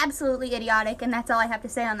is absolutely idiotic, and that's all I have to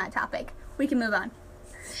say on that topic. We can move on.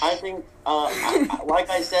 I think, like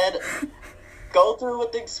I said, go through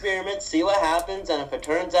with the experiment, see what happens, and if it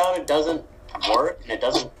turns out it doesn't work and it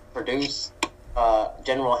doesn't produce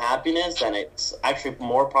general happiness, and it's actually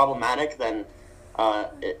more problematic than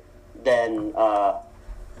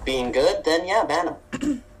being good, then yeah, ban them.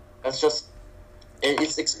 That's just,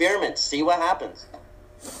 it's experiments. See what happens.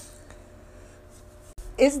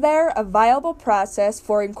 Is there a viable process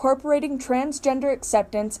for incorporating transgender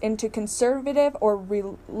acceptance into conservative or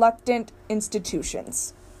reluctant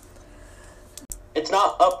institutions? It's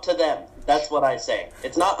not up to them. That's what I say.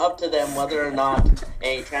 It's not up to them whether or not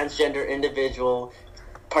a transgender individual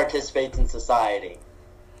participates in society.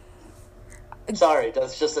 Sorry,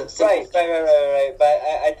 that's just a simple... Right. But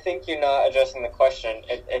I think you're not addressing the question.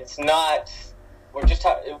 It's not... We're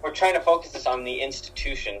trying to focus this on the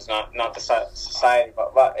institutions, not the society.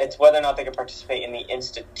 But it's whether or not they can participate in the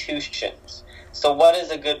institutions. So, what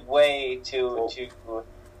is a good way to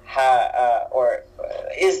or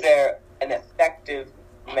is there an effective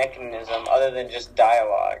mechanism other than just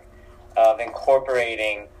dialogue of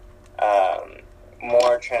incorporating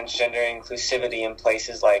more transgender inclusivity in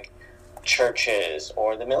places like churches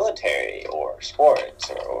or the military or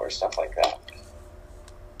sports or stuff like that?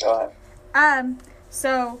 Go ahead.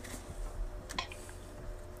 So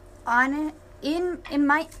in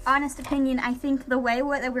my honest opinion, I think the way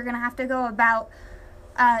that we're going to have to go about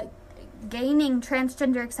gaining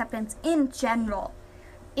transgender acceptance in general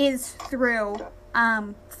is through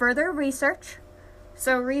further research.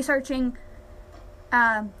 So researching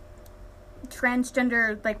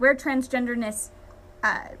transgender, like where transgenderness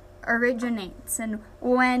originates and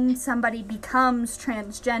when somebody becomes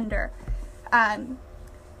transgender.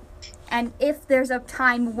 and if there's a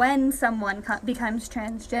time when someone becomes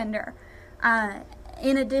transgender.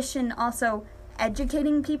 In addition, also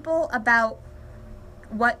educating people about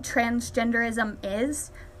what transgenderism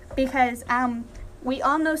is, because we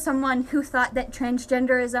all know someone who thought that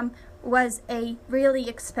transgenderism was a really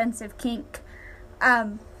expensive kink.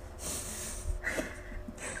 And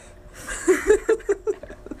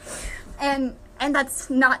that's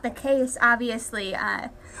not the case, obviously.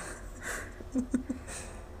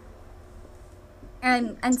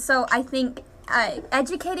 And so I think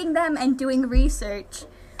educating them and doing research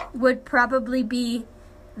would probably be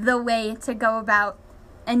the way to go about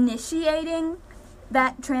initiating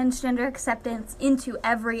that transgender acceptance into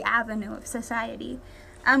every avenue of society.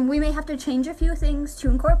 We may have to change a few things to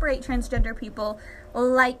incorporate transgender people,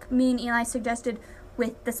 like me and Eli suggested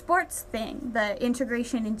with the sports thing, the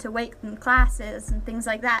integration into weight and classes and things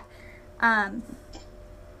like that. And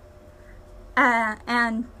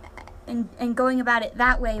going about it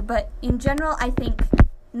that way. But in general, I think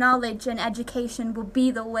knowledge and education will be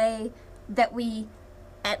the way that we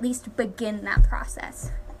at least begin that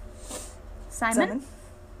process. Simon?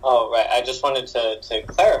 Oh, right. I just wanted to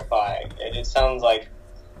clarify. It sounds like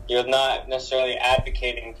you're not necessarily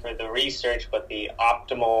advocating for the research, but the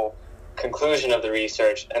optimal conclusion of the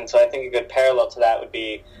research. And so I think a good parallel to that would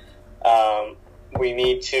be we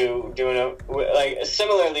need to do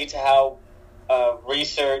similarly to how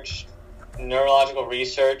neurological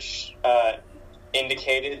research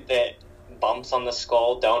indicated that bumps on the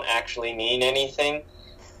skull don't actually mean anything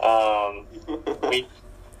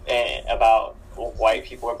about white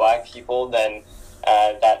people or black people, then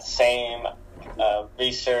that same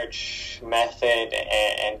research method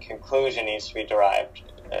and conclusion needs to be derived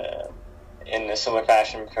in a similar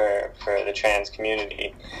fashion for the trans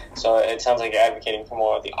community. So it sounds like you're advocating for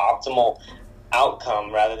more of the optimal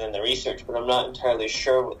outcome rather than the research, but I'm not entirely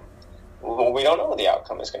sure. We don't know what the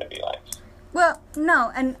outcome is going to be like. Well,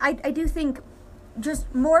 no, and I do think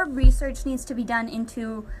just more research needs to be done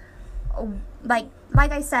into, like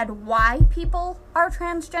I said, why people are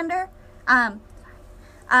transgender.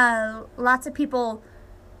 Lots of people,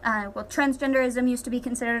 transgenderism used to be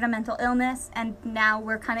considered a mental illness, and now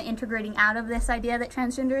we're kind of integrating out of this idea that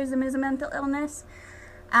transgenderism is a mental illness.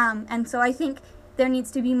 And so I think there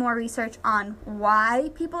needs to be more research on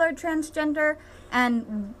why people are transgender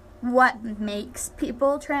and what makes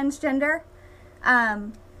people transgender.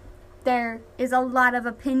 There is a lot of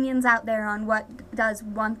opinions out there on what does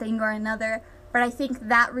one thing or another, but I think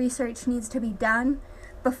that research needs to be done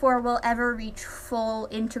before we'll ever reach full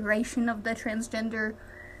integration of the transgender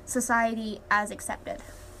society as accepted.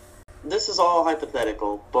 This is all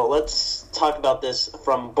hypothetical, but let's talk about this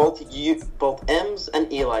from both M's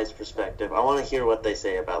and Eli's perspective. I want to hear what they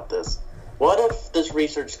say about this. What if this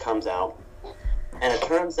research comes out, and it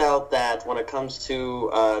turns out that when it comes to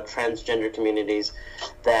transgender communities,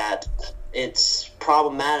 that it's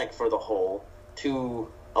problematic for the whole to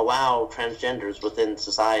allow transgenders within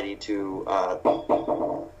society to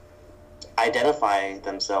identify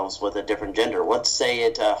themselves with a different gender. Let's say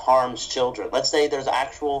it harms children. Let's say there's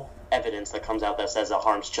actual evidence that comes out that says it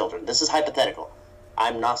harms children. This is hypothetical.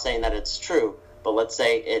 I'm not saying that it's true, but let's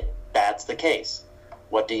say that's the case.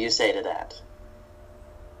 What do you say to that?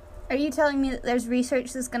 Are you telling me that there's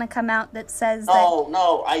research that's going to come out that says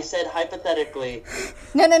No, I said hypothetically.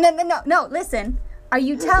 No, listen. Are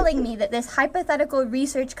you telling me that this hypothetical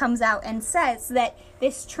research comes out and says that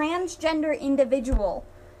this transgender individual,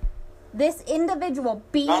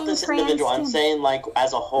 being not this individual, I'm saying like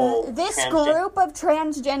as a whole, this group of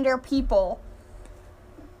transgender people,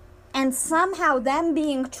 and somehow them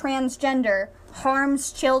being transgender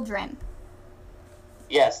harms children?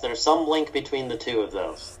 Yes, there's some link between the two of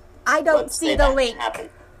those. I don't see the link. Happen.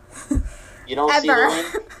 You don't Ever. see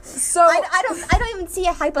the link? So I don't even see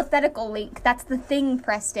a hypothetical link. That's the thing,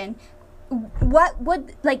 Preston. What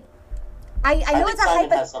would I know it's a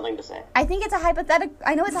Simon has something to say. I think it's a hypothetical.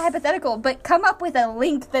 I know it's a hypothetical, but come up with a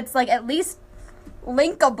link that's like at least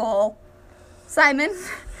linkable. Simon.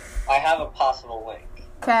 I have a possible link.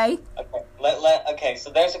 Okay. Okay.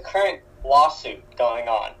 So there's a current lawsuit going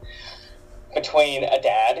on between a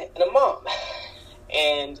dad and a mom.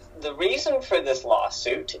 And the reason for this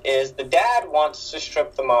lawsuit is the dad wants to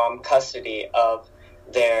strip the mom custody of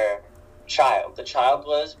their child. The child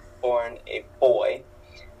was born a boy,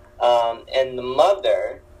 and the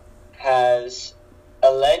mother has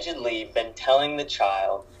allegedly been telling the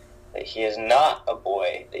child that he is not a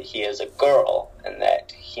boy, that he is a girl, and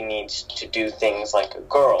that he needs to do things like a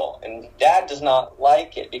girl. And dad does not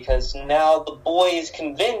like it because now the boy is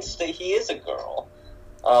convinced that he is a girl.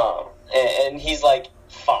 And he's like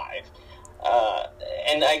 5.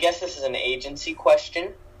 and I guess this is an agency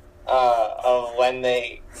question of when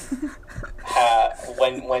they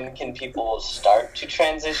when can people start to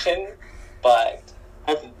transition, but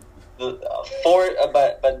this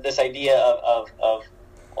idea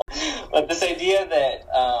but this idea that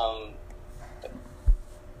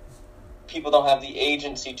people don't have the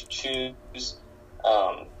agency to choose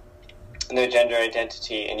their gender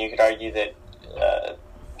identity, and you could argue that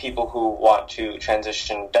people who want to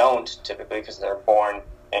transition don't, typically because they're born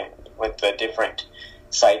with a different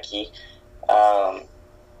psyche.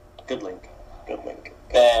 Good link.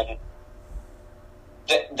 Then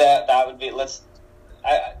that would be.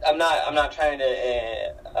 I'm not trying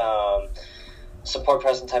to support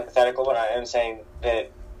Preston's hypothetical, but I am saying that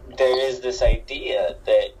there is this idea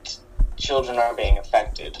that children are being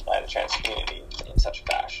affected by the trans community in such a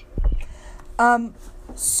fashion.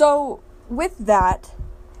 So with that,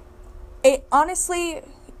 it honestly,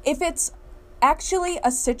 if it's actually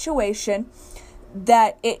a situation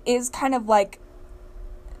that it is kind of like,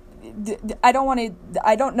 I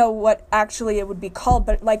don't know what actually it would be called,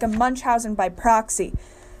 but like a Munchausen by proxy,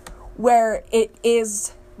 where it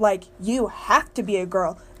is like you have to be a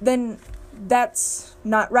girl, then that's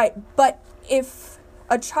not right. But if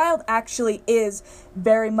a child actually is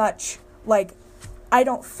very much like, I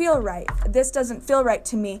don't feel right, this doesn't feel right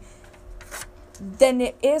to me, then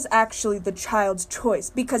it is actually the child's choice.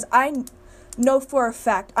 Because I know for a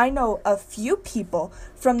fact, I know a few people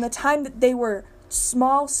from the time that they were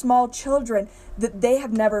small children that they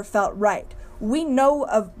have never felt right. We know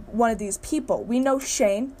of one of these people. We know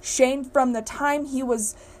Shane. Shane, from the time he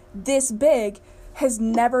was this big, has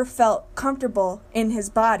never felt comfortable in his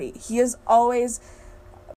body. He's always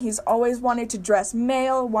wanted to dress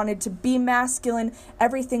male, wanted to be masculine,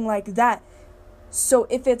 everything like that. So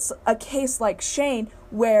if it's a case like Shane,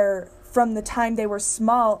 where from the time they were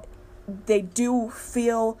small, they do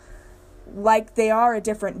feel like they are a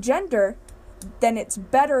different gender, then it's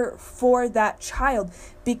better for that child.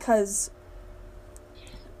 Because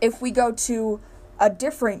if we go to a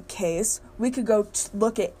different case, we could go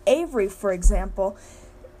look at Avery, for example.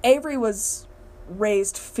 Avery was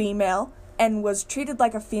raised female and was treated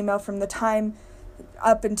like a female from the time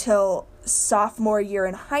up until sophomore year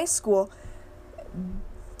in high school.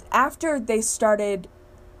 After they started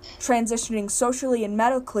transitioning socially and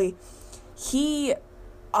medically, he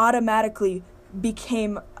automatically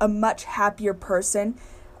became a much happier person.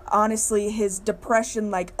 Honestly, his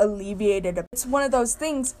depression alleviated. It's one of those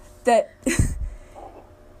things that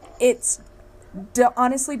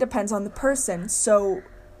honestly depends on the person. So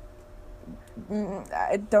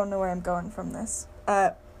I don't know where I'm going from this.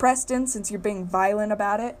 Preston, since you're being violent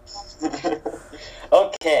about it.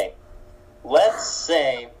 Okay. Let's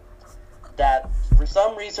say that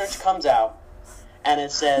some research comes out and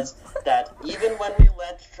it says that even when we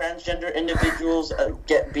let transgender individuals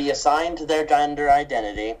be assigned to their gender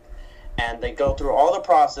identity, and they go through all the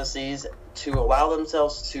processes to allow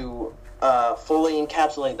themselves to fully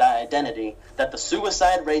encapsulate that identity, that the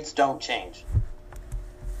suicide rates don't change.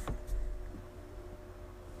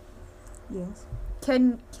 Yes.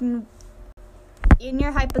 Can in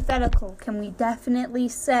your hypothetical, can we definitely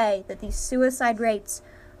say that these suicide rates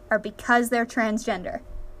are because they're transgender?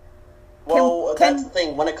 Well, that's the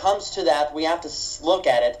thing. When it comes to that, we have to look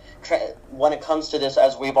at it. When it comes to this,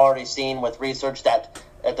 as we've already seen with research, that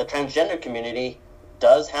the transgender community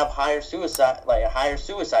does have a higher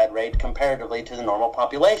suicide rate comparatively to the normal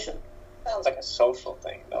population. Sounds like a social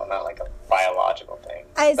thing, though, not like a biological thing.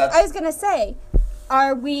 I was going to say,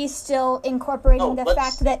 are we still incorporating the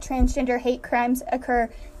fact that transgender hate crimes occur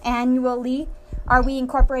annually? Are we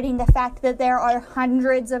incorporating the fact that there are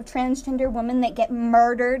hundreds of transgender women that get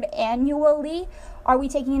murdered annually? Are we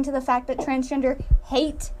taking into the fact that transgender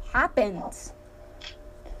hate happens?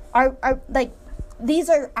 These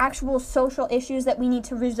are actual social issues that we need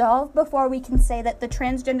to resolve before we can say that the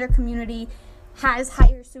transgender community has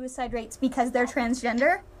higher suicide rates because they're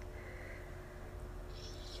transgender?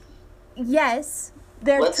 Yes,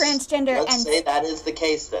 they're transgender. Let's say that is the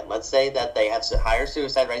case then. Let's say that they have higher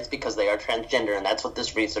suicide rates because they are transgender, and that's what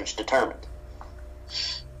this research determined.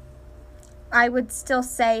 I would still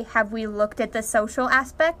say, have we looked at the social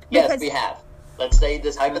aspect? Yes, we have. Let's say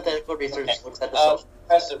this hypothetical research looks at the social.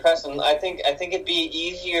 Preston, I think it'd be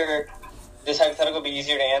easier. This hypothetical would be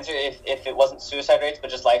easier to answer if it wasn't suicide rates, but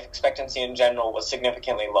just life expectancy in general was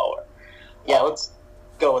significantly lower. Yeah, let's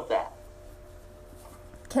go with that.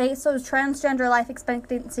 Okay, so transgender life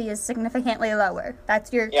expectancy is significantly lower.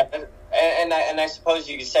 That's your... Yeah, and I suppose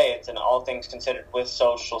you could say it's in all things considered with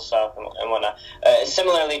social stuff and whatnot.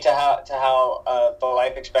 Similarly to how the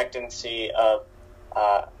life expectancy of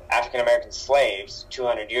African American slaves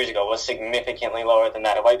 200 years ago was significantly lower than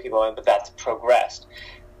that of white people, but that's progressed.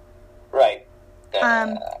 Right.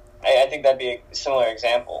 I think that'd be a similar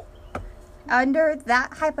example. Under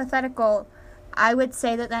that hypothetical, I would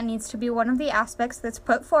say that needs to be one of the aspects that's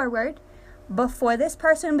put forward before this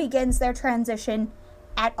person begins their transition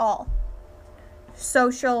at all.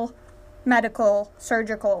 Social, medical,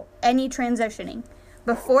 surgical, any transitioning.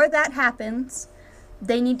 Before that happens,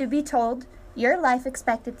 they need to be told, your life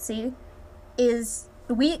expectancy is,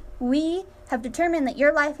 we have determined that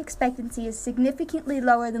your life expectancy is significantly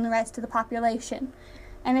lower than the rest of the population.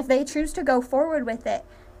 And if they choose to go forward with it,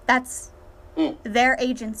 that's their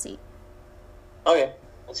agency. Okay.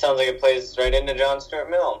 It sounds like it plays right into John Stuart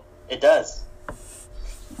Mill. It does.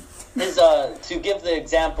 To give the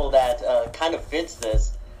example that kind of fits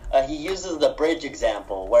this, he uses the bridge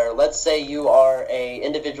example, where let's say you are a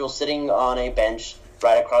individual sitting on a bench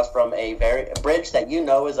right across from a bridge that you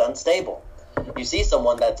know is unstable. You see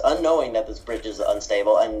someone that's unknowing that this bridge is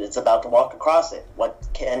unstable and it's about to walk across it. What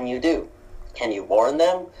can you do? Can you warn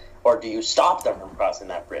them, or do you stop them from crossing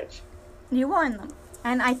that bridge? You warn them.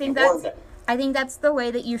 And I think that's the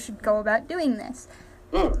way that you should go about doing this.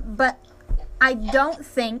 But I don't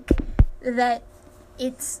think that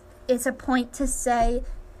it's a point to say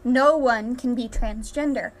no one can be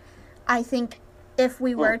transgender. I think if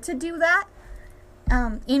we were to do that,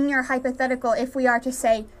 in your hypothetical, if we are to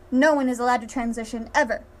say no one is allowed to transition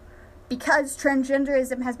ever, because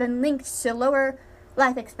transgenderism has been linked to lower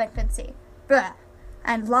life expectancy,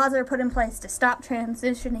 and laws are put in place to stop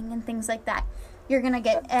transitioning and things like that, you're going to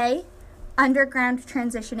get A, underground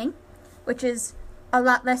transitioning, which is a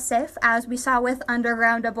lot less safe, as we saw with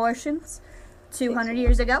underground abortions 200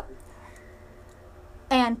 years ago.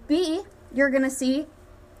 And B, you're going to see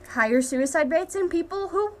higher suicide rates in people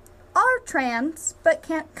who are trans but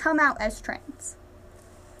can't come out as trans.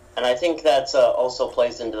 And I think that also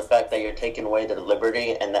plays into the fact that you're taking away their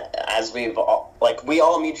liberty, and that, as we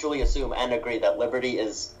all mutually assume and agree that liberty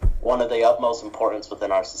is one of the utmost importance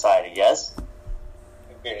within our society, yes?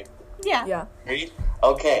 Agreed. Yeah. Agreed?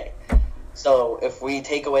 Okay. So if we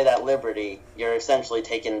take away that liberty, you're essentially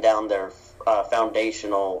taking down their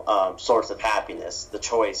foundational source of happiness, the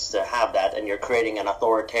choice to have that, and you're creating an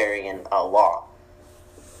authoritarian law.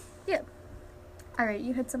 Yeah. All right,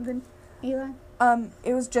 you had something, Eli?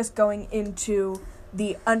 It was just going into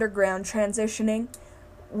the underground transitioning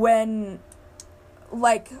when,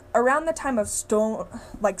 around the time of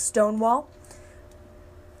Stonewall,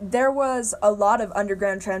 there was a lot of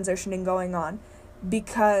underground transitioning going on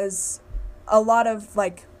because a lot of,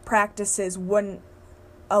 practices wouldn't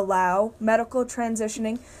allow medical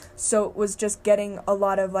transitioning, so it was just getting a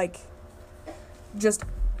lot of, just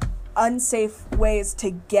unsafe ways to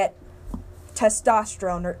get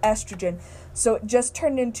testosterone or estrogen. So it just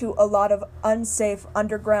turned into a lot of unsafe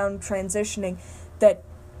underground transitioning that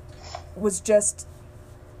was just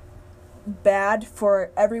bad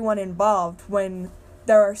for everyone involved, when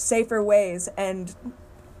there are safer ways and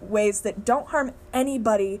ways that don't harm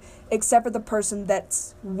anybody except for the person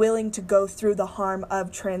that's willing to go through the harm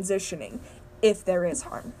of transitioning, if there is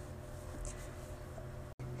harm.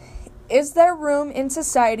 Is there room in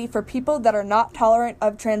society for people that are not tolerant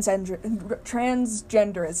of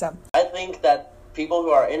transgenderism? I think that people who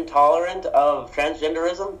are intolerant of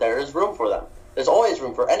transgenderism, there is room for them. There's always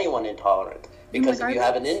room for anyone intolerant. Because if you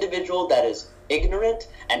have an individual that is ignorant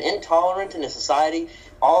and intolerant in a society,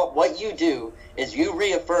 what you do is you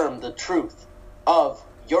reaffirm the truth of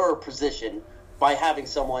your position by having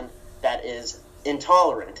someone that is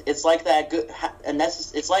intolerant. It's like that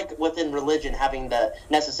it's like within religion having the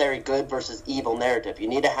necessary good versus evil narrative. You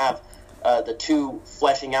need to have the two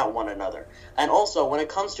fleshing out one another. And also, when it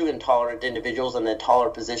comes to intolerant individuals and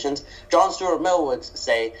intolerant positions, John Stuart Mill would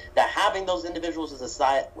say that having those individuals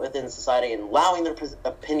within society and allowing their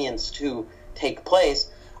opinions to take place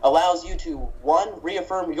allows you to, one,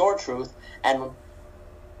 reaffirm your truth, and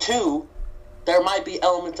two, there might be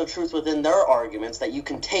elements of truth within their arguments that you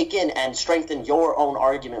can take in and strengthen your own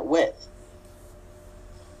argument with.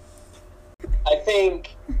 I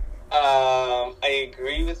think I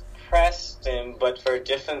agree with Preston, but for a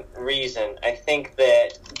different reason. I think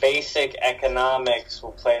that basic economics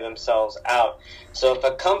will play themselves out. So if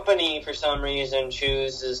a company, for some reason,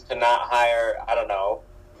 chooses to not hire,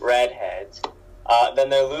 redheads, then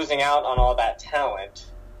they're losing out on all that talent,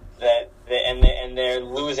 and they're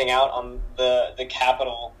losing out on the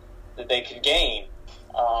capital that they could gain.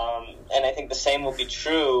 And I think the same will be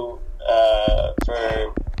true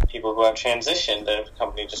for people who have transitioned. If a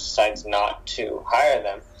company just decides not to hire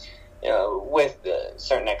them, with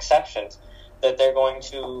certain exceptions, that they're going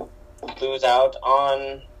to lose out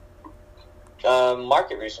on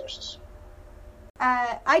market resources.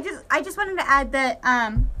 I just wanted to add that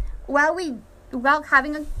while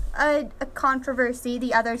having a controversy,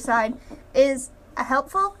 the other side is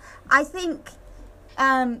helpful. I think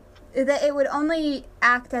that it would only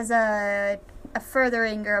act as a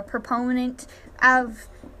furthering or a proponent of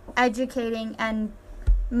educating and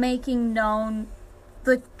making known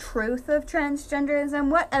the truth of transgenderism,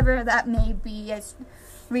 whatever that may be as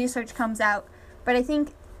research comes out. But I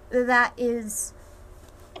think that is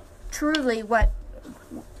truly what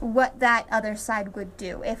that other side would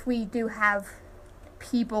do if we do have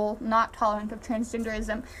people not tolerant of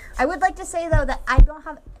transgenderism. I would like to say, though, that I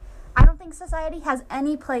don't think society has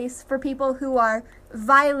any place for people who are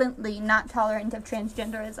violently not tolerant of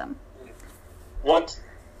transgenderism.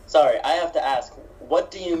 Sorry, I have to ask, what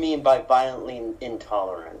do you mean by violently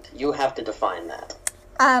intolerant? You have to define that.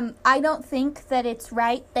 I don't think that it's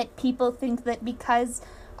right that people think that because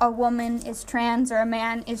a woman is trans or a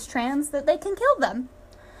man is trans that they can kill them.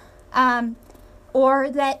 Or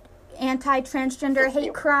that anti-transgender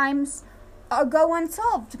hate crimes go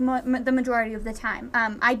unsolved the majority of the time.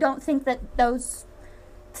 I don't think that those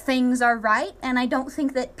things are right, and I don't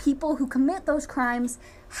think that people who commit those crimes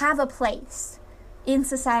have a place in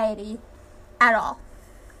society at all.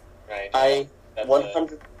 Right. I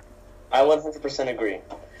 100% agree.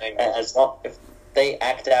 As long if they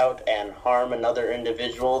act out and harm another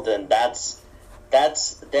individual, then that's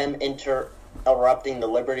them interrupting the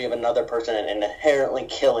liberty of another person and inherently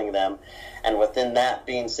killing them. And within that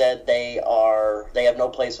being said, they have no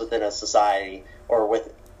place within a society or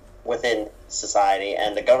within society,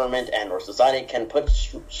 and the government and or society can put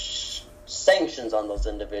sanctions on those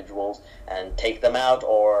individuals and take them out,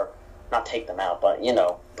 or not take them out, but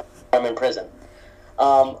put them in prison.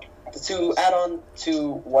 To add on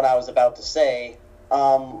to what I was about to say,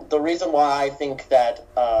 the reason why I think that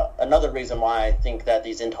another reason why I think that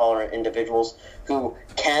these intolerant individuals who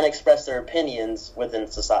can express their opinions within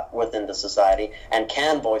the society and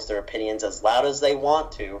can voice their opinions as loud as they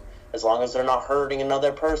want to, as long as they're not hurting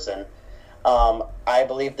another person, I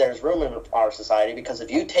believe there's room in our society, because if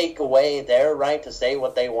you take away their right to say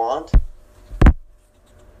what they want,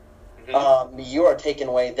 you are taking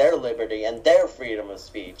away their liberty and their freedom of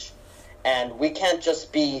speech. And we can't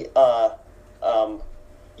just be,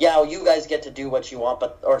 you guys get to do what you want,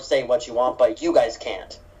 or say what you want, but you guys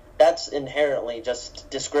can't. That's inherently just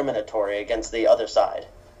discriminatory against the other side.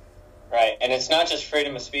 Right, and it's not just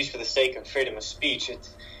freedom of speech for the sake of freedom of speech.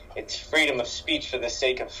 It's freedom of speech for the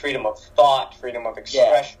sake of freedom of thought, freedom of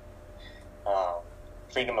expression,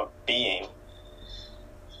 freedom of being.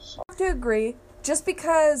 I have to agree. Just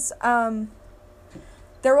because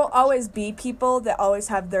there will always be people that always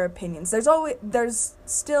have their opinions. There's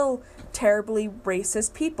still terribly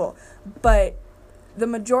racist people, but the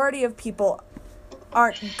majority of people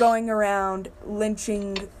aren't going around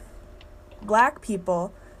lynching black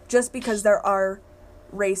people just because there are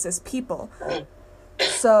racist people.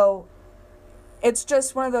 So it's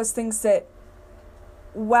just one of those things that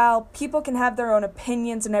while people can have their own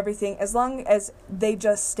opinions and everything, as long as they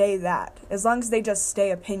just stay as long as they just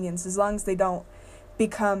stay opinions, as long as they don't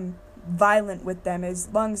become violent with them, as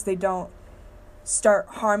long as they don't start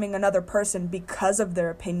harming another person because of their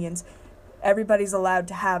opinions, everybody's allowed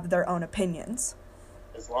to have their own opinions.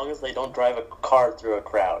 As long as they don't drive a car through a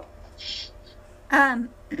crowd.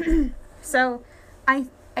 So I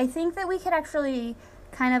think that we could actually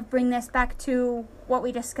kind of bring this back to what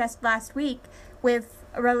we discussed last week with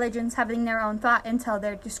religions having their own thought until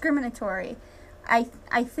they're discriminatory. I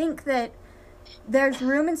think that there's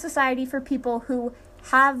room in society for people who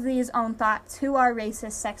have these own thoughts, who are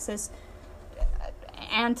racist, sexist,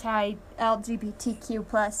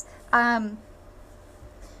 anti-LGBTQ+,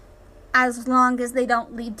 as long as they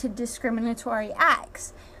don't lead to discriminatory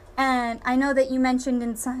acts. And I know that you mentioned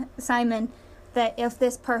in Simon that if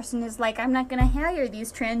this person is like, I'm not going to hire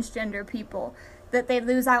these transgender people, that they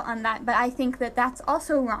lose out on that. But I think that that's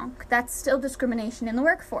also wrong. That's still discrimination in the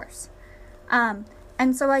workforce. And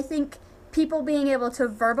so I think people being able to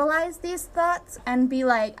verbalize these thoughts and be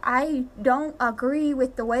like, I don't agree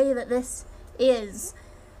with the way that this is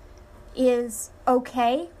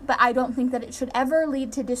okay, but I don't think that it should ever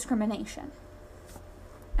lead to discrimination.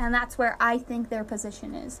 And that's where I think their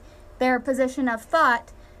position is. They're a position of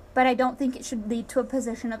thought, but I don't think it should lead to a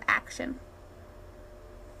position of action.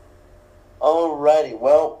 Alrighty,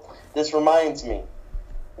 well, this reminds me.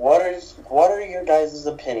 What are your guys'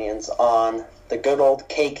 opinions on the good old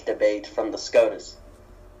cake debate from the SCOTUS?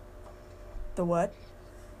 The what?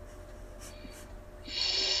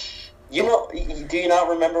 You know, do you not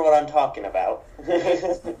remember what I'm talking about?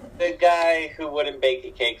 The guy who wouldn't bake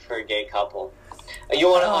a cake for a gay couple. You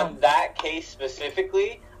want it on that case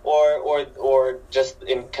specifically, or just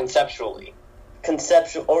conceptually?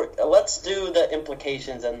 Conceptual, or let's do the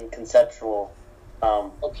implications and conceptual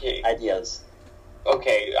ideas.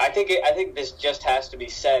 Okay, I think this just has to be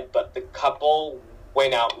said, but the couple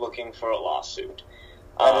went out looking for a lawsuit.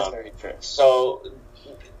 That is very true. So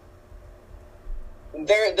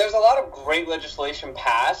there's a lot of great legislation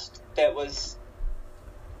passed that was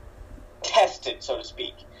tested, so to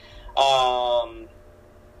speak.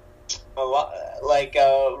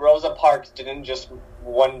 Rosa Parks didn't just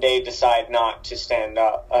one day decide not to stand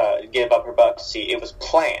up, give up her butt seat. It was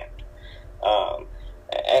planned.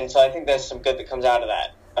 And so I think there's some good that comes out of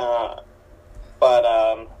that.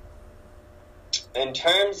 But in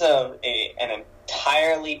terms of an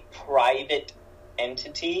entirely private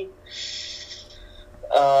entity,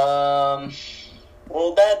 well,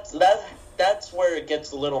 that's where it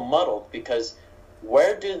gets a little muddled, because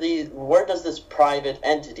where does this private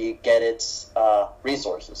entity get its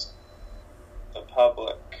resources? The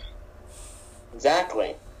public.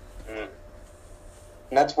 Exactly. And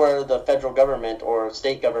that's where the federal government or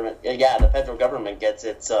state government, the federal government gets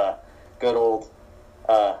its good old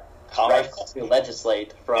rights to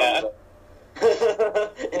legislate from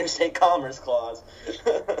the Interstate Commerce Clause.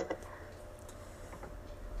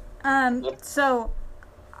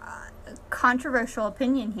 Controversial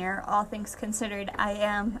opinion here, all things considered. I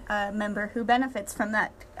am a member who benefits from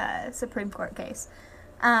that Supreme Court case.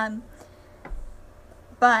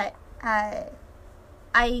 But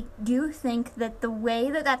I do think that the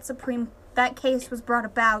way that case was brought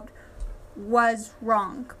about was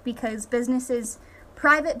wrong, because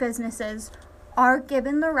private businesses are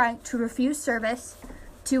given the right to refuse service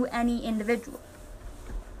to any individual.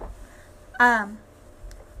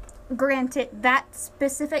 Granted, that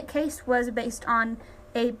specific case was based on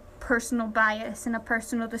a personal bias and a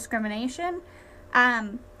personal discrimination.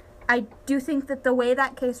 I do think that the way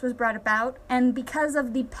that case was brought about, and because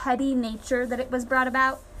of the petty nature that it was brought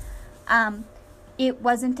about, it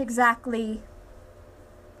wasn't exactly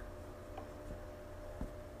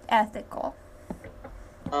ethical.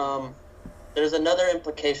 There's another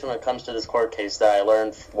implication when it comes to this court case that I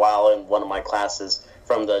learned while in one of my classes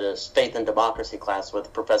from the Faith and Democracy class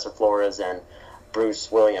with Professor Flores and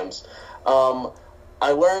Bruce Williams.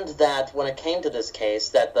 I learned that when it came to this case,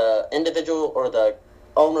 that the individual or the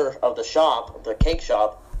owner of the shop, the cake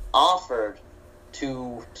shop, offered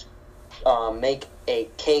to make a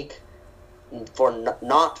cake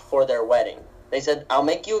not for their wedding. They said, "I'll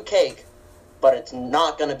make you a cake, but it's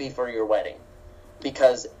not going to be for your wedding,"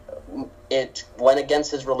 because it went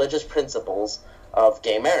against his religious principles of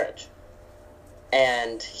gay marriage.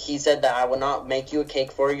 And he said that I would not make you a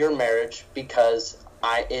cake for your marriage because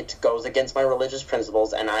it goes against my religious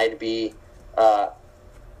principles, and I'd be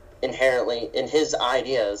inherently, in his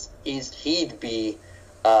ideas, he'd be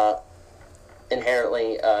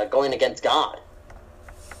inherently going against God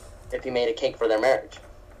if he made a cake for their marriage.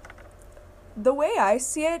 The way I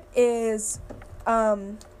see it is,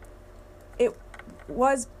 it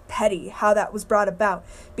was petty how that was brought about,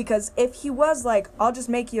 because if he was like, "I'll just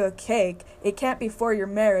make you a cake, it can't be for your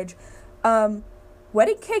marriage,"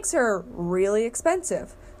 wedding cakes are really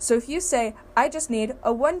expensive. So if you say, "I just need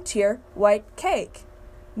a 1-tier white cake,"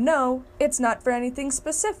 no, it's not for anything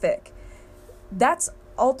specific. That's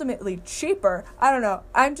ultimately cheaper. I don't know,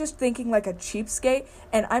 I'm just thinking like a cheapskate,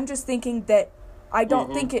 and I'm just thinking that I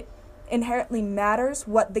don't think it inherently matters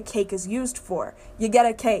what the cake is used for. You get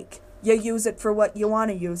a cake, you use it for what you want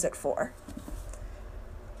to use it for.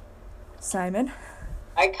 Simon?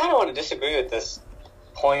 I kind of want to disagree with this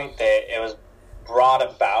point that it was brought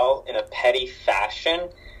about in a petty fashion.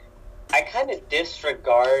 I kind of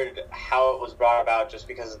disregard how it was brought about just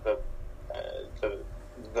because of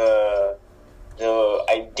the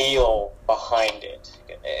ideal behind it.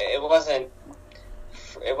 It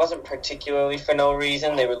wasn't particularly for no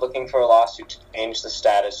reason. They were looking for a lawsuit to change the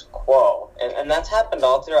status quo. And that's happened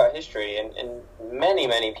all throughout history, and many,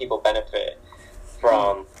 many people benefit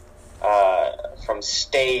from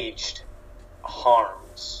staged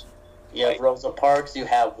harms. You have Rosa Parks, you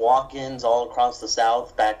have walk-ins all across the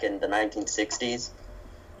South back in the 1960s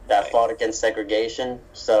that fought against segregation.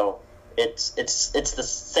 So it's the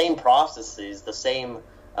same processes, the same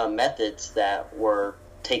methods that were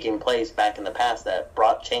taking place back in the past that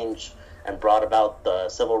brought change and brought about the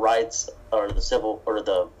civil rights or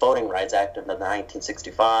the Voting Rights Act of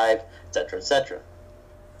 1965, etc., etc.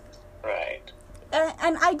 Right.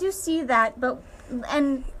 And I do see that,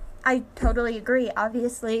 and I totally agree,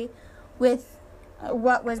 obviously, with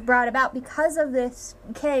what was brought about because of this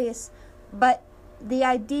case, but the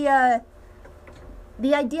idea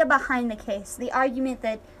behind the case, the argument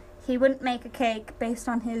that he wouldn't make a cake based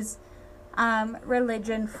on his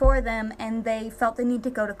religion for them, and they felt the need to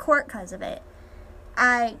go to court because of it.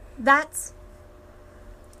 I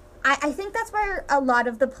think that's where a lot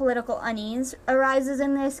of the political unease arises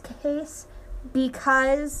in this case,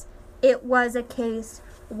 because it was a case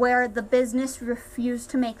where the business refused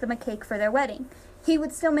to make them a cake for their wedding. He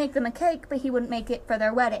would still make them a cake, but he wouldn't make it for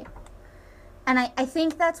their wedding. And I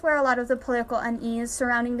think that's where a lot of the political unease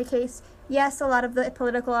surrounding the case, yes, a lot of the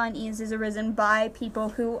political unease is arisen by people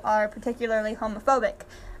who are particularly homophobic.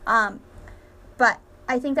 But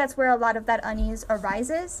I think that's where a lot of that unease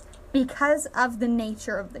arises because of the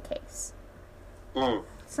nature of the case.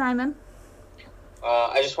 Simon?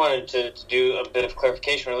 I just wanted to do a bit of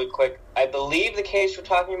clarification really quick. I believe the case we're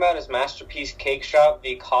talking about is Masterpiece Cake Shop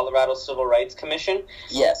v. Colorado Civil Rights Commission.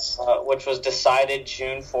 Yes. Which was decided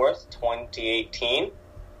June 4th, 2018.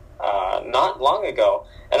 Not long ago.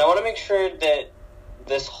 And I want to make sure that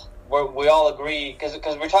we all agree, because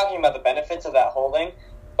we're talking about the benefits of that holding,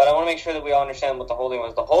 but I want to make sure that we all understand what the holding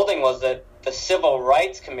was. The holding was that the Civil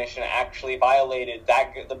Rights Commission actually violated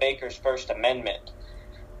the Baker's First Amendment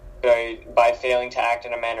by failing to act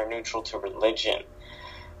in a manner neutral to religion.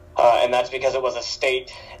 And that's because it was a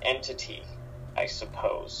state entity, I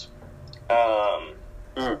suppose. A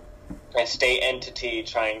state entity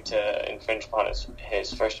trying to infringe upon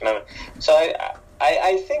his First Amendment. So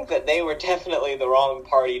I think that they were definitely the wrong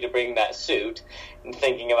party to bring that suit, and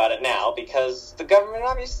thinking about it now, because the government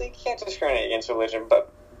obviously can't discriminate against religion,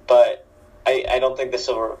 but I don't think I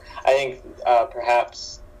think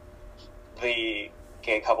perhaps the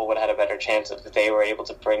gay couple would have had a better chance if they were able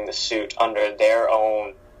to bring the suit under their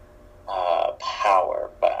own power.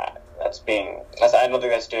 But I don't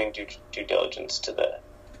think that's doing due diligence to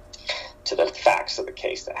the facts of the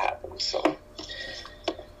case that happened. So,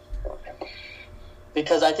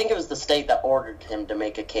 because I think it was the state that ordered him to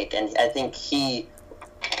make a cake, and I think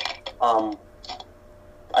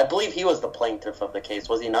I believe he was the plaintiff of the case,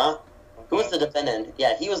 was he not? Who was the defendant?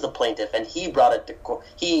 Yeah, he was the plaintiff, and he brought it to court.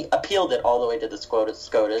 He appealed it all the way to the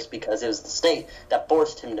SCOTUS because it was the state that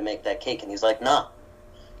forced him to make that cake, and he's like, nah.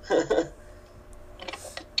 So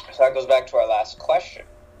that goes back to our last question.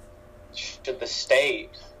 Should the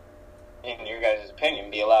state, in your guys' opinion,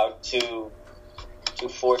 be allowed to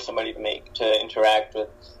force somebody to interact with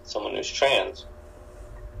someone who's trans?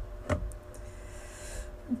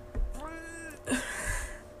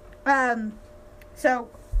 So,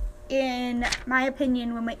 in my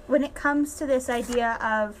opinion, when it comes to this idea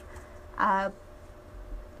of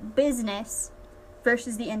business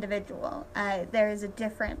versus the individual, there is a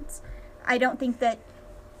difference. I don't think that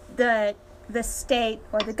the state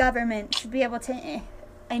or the government should be able to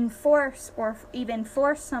enforce or even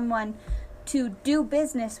force someone to do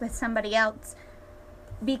business with somebody else,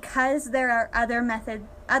 because there are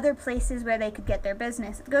other places where they could get their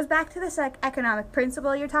business. It goes back to this economic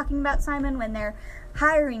principle you're talking about, Simon, when they're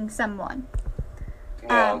hiring someone.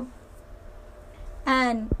 Yeah.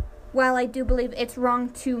 And while I do believe it's wrong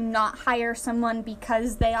to not hire someone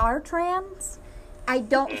because they are trans, I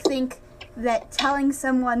don't think that telling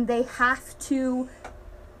someone they have to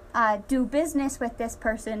do business with this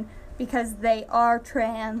person because they are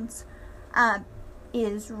trans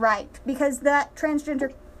is right. Because that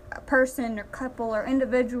transgender person or couple or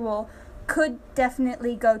individual could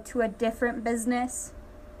definitely go to a different business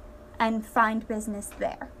and find business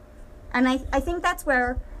there. And I think that's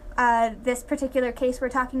where this particular case we're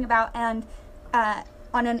talking about and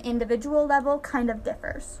on an individual level kind of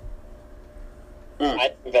differs.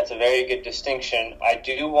 I think that's a very good distinction. I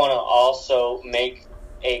do want to also make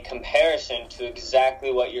a comparison to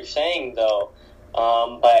exactly what you're saying, though,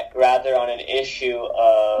 but rather on an issue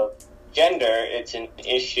of gender, it's an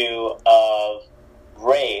issue of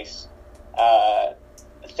race.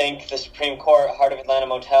 Think the Supreme Court, Heart of Atlanta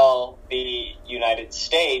Motel v. United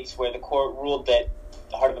States, where the court ruled that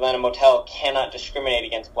the Heart of Atlanta Motel cannot discriminate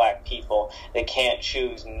against black people. They can't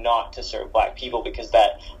choose not to serve black people because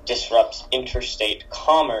that disrupts interstate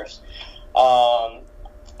commerce.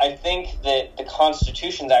 I think that the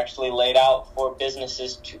Constitution's actually laid out for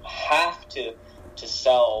businesses to have to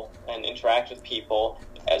sell and interact with people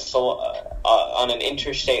on an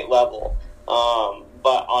interstate level.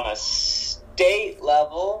 But on a state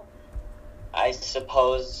level, I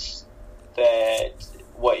suppose that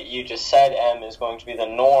what you just said, Em, is going to be the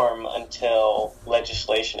norm until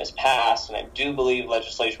legislation is passed, and I do believe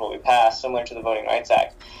legislation will be passed, similar to the Voting Rights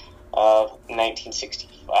Act of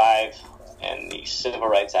 1965 and the Civil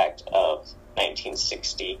Rights Act of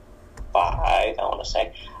 1960. I want to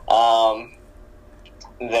say,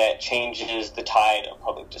 that changes the tide of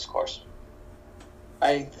public discourse?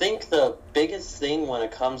 I think the biggest thing when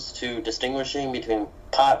it comes to distinguishing between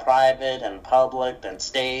private and public and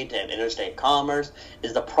state and interstate commerce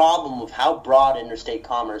is the problem of how broad interstate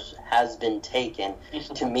commerce has been taken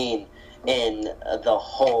to mean in the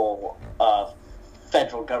whole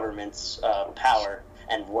federal government's power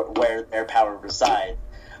and where their power resides.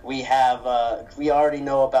 We already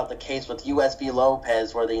know about the case with U.S. v.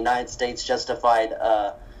 Lopez, where the United States justified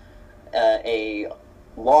a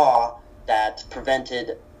law that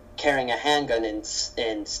prevented carrying a handgun in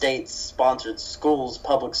state-sponsored schools,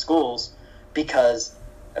 public schools, because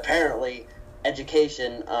apparently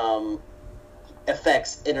education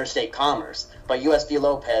affects interstate commerce. But U.S. v.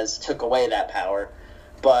 Lopez took away that power.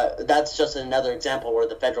 But that's just another example where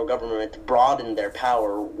the federal government broadened their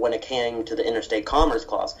power when it came to the Interstate Commerce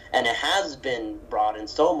Clause. And it has been broadened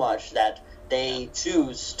so much that they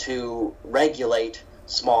choose to regulate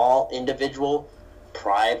small, individual,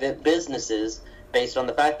 private businesses based on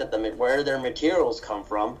the fact that where their materials come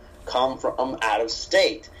from out of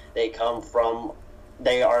state. They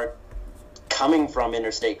are coming from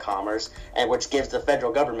interstate commerce, and which gives the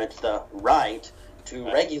federal government the right to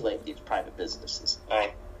regulate these private businesses.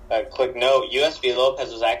 Right. A quick note, U.S. v.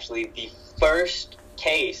 Lopez was actually the first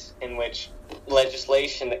case in which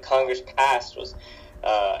legislation that Congress passed was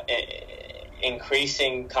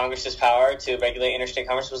increasing Congress's power to regulate interstate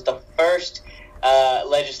commerce. Was the first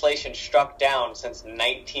legislation struck down since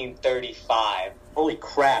 1935. Holy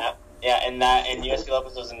crap. And U.S. v.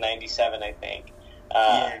 Lopez was in 97, I think.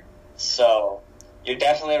 So, you're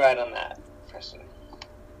definitely right on that, Preston.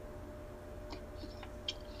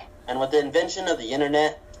 And with the invention of the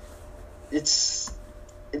internet,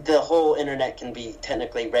 the whole internet can be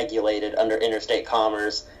technically regulated under interstate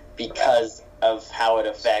commerce because of how it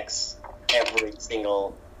affects every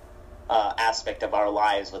single aspect of our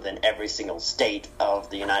lives within every single state of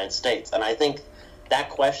the United States. And I think that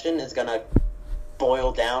question is going to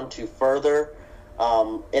boil down to further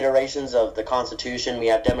iterations of the Constitution. We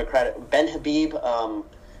have Ben Habib,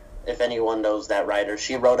 if anyone knows that writer,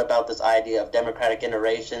 she wrote about this idea of democratic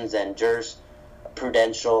iterations and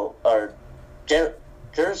jurisprudential or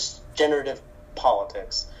jurisgenerative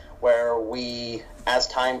politics, where we, as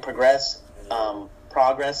time progresses,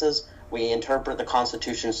 we interpret the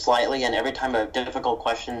Constitution slightly, and every time a difficult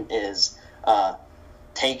question is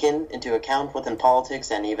taken into account within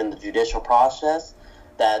politics and even the judicial process,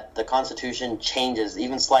 that the Constitution changes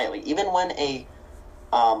even slightly. Even when a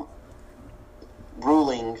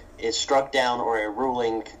ruling is struck down or a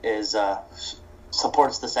ruling is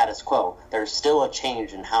supports the status quo, there's still a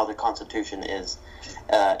change in how the Constitution is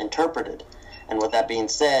interpreted. And with that being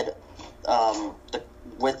said,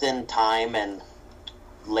 within time and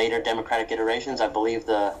later democratic iterations, I believe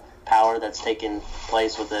the power that's taken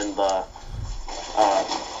place within the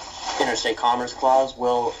Interstate Commerce Clause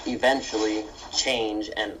will eventually change,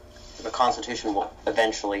 and the Constitution will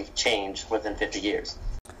eventually change within 50 years.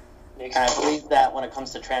 And I believe that when it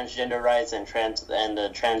comes to transgender rights and the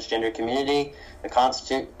transgender community, the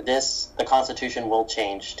Constitution will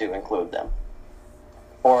change to include them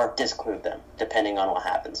or disclude them, depending on what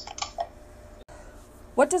happens.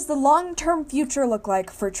 What does the long-term future look like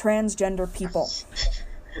for transgender people?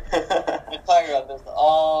 We're talking about this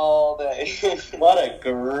all day. What a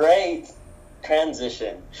great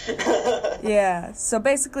transition. Yeah, so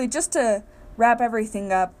basically, just to wrap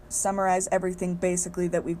everything up, summarize everything basically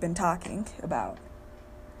that we've been talking about.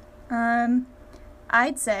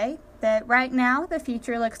 I'd say that right now the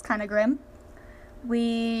future looks kind of grim.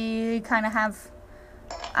 We kind of have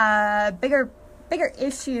bigger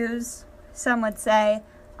issues, some would say,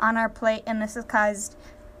 on our plate, and this has caused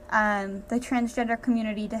the transgender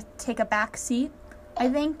community to take a back seat, I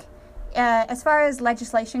think, as far as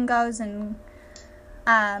legislation goes, and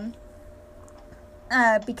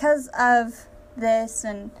because of this,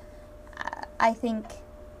 and I think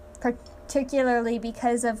particularly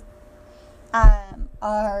because of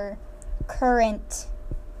our current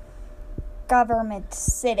government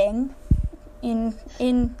sitting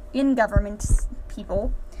in government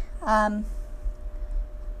people,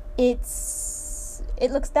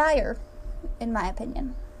 it looks dire, in my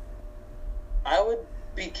opinion. I would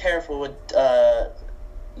be careful with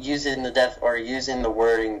using the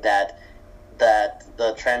wording that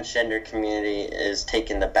the transgender community is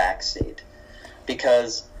taking the backseat,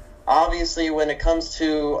 because obviously when it comes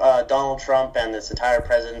to Donald Trump and this entire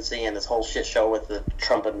presidency and this whole shit show with the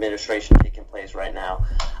Trump administration taking place right now,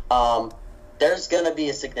 there's going to be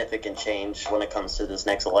a significant change when it comes to this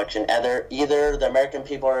next election. Either the American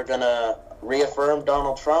people are going to reaffirm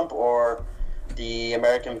Donald Trump, or the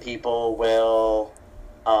American people will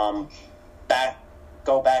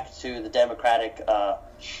go back to the Democratic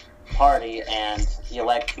Party and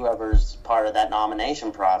elect whoever's part of that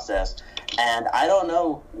nomination process. And I don't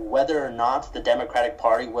know whether or not the Democratic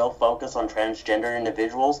Party will focus on transgender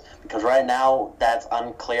individuals, because right now that's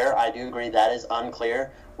unclear. I do agree that is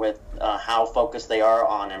unclear with how focused they are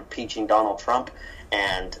on impeaching Donald Trump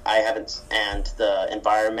and the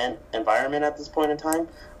environment at this point in time.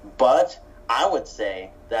 But I would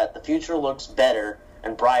say that the future looks better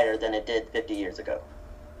and brighter than it did 50 years ago.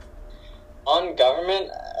 On government,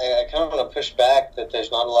 I kind of want to push back that there's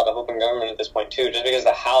not a lot of hope in government at this point too, just because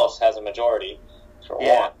the House has a majority for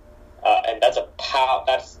one, and that's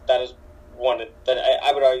that is one that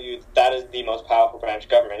I would argue that is the most powerful branch of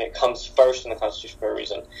government. It comes first in the Constitution for a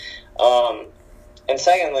reason. And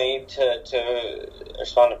secondly, to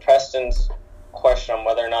respond to Preston's question on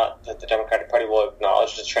whether or not that the Democratic Party will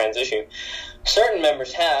acknowledge the trans issue, certain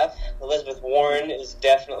members have. Elizabeth Warren is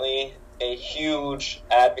definitely a huge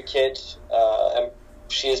advocate, and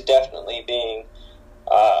she is definitely being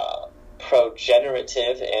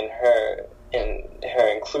pro-generative in her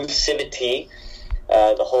inclusivity.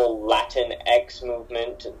 The whole Latin X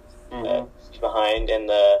movement behind,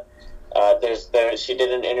 and she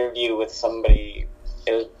did an interview with somebody.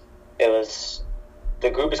 It was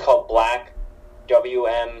the group is called Black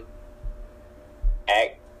WM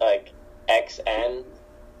XN.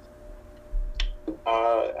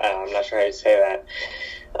 I'm not sure how you say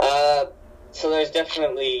that. So there's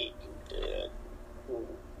definitely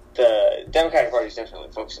the Democratic Party is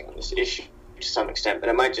definitely focusing on this issue to some extent, but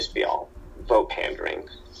it might just be all vote pandering,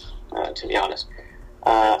 to be honest.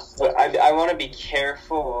 But I want to be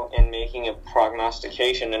careful in making a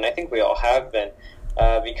prognostication, and I think we all have been,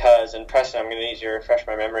 because, and Preston, I'm going to need you to refresh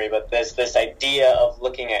my memory, but there's this idea of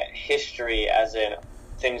looking at history as in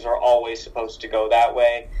things were always supposed to go that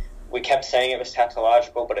way. We kept saying it was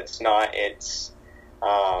taxological, but it's not. It's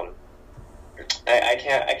I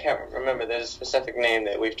can't remember. There's a specific name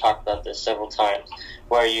that we've talked about this several times,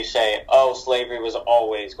 where you say, "Oh, slavery was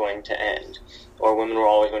always going to end," or "Women were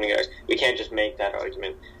always going to get rights." We can't just make that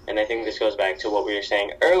argument. And I think this goes back to what we were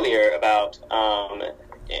saying earlier about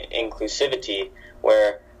inclusivity,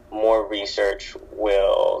 where more research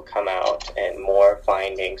will come out and more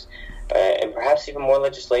findings, and perhaps even more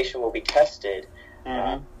legislation will be tested.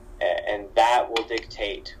 And that will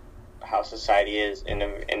dictate how society is in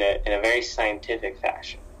a very scientific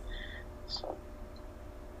fashion. So,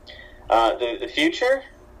 the future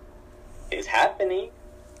is happening.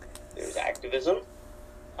 There's activism.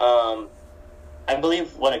 I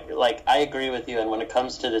believe I agree with you. And when it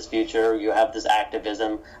comes to this future, you have this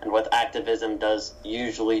activism, and with activism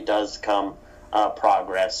usually does come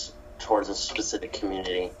progress towards a specific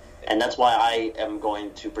community. And that's why I am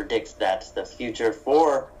going to predict that the future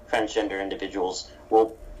for transgender individuals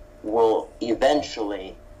will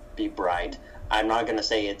eventually be bright. I'm not going to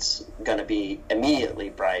say it's going to be immediately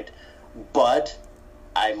bright, but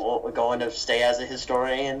I'm going to stay as a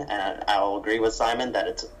historian, and I'll agree with Simon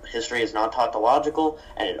that history is not tautological,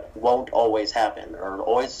 and it won't always happen. There are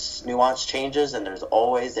always nuanced changes, and there's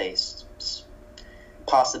always a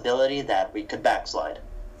possibility that we could backslide.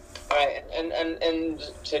 All right, and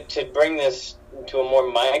to bring this to a more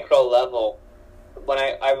micro level, when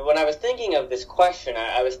I was thinking of this question,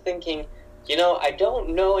 I was thinking, I don't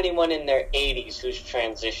know anyone in their 80s who's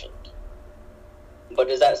transitioned. But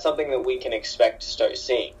is that something that we can expect to start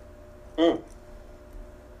seeing?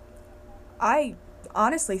 I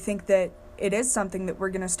honestly think that it is something that we're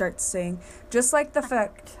going to start seeing. Just like the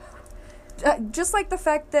fact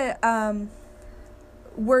that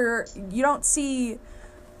you don't see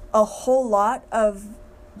a whole lot of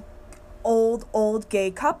old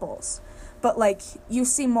gay couples. But, you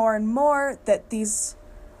see more and more that these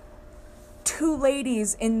two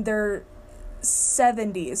ladies in their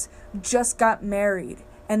 70s just got married.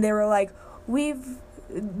 And they were like, we've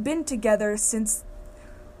been together since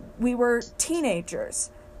we were teenagers.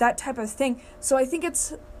 That type of thing. So I think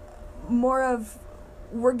it's more of,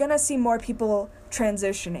 we're going to see more people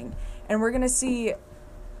transitioning. And we're going to see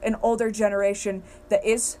an older generation that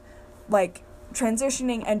is,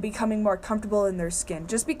 transitioning and becoming more comfortable in their skin.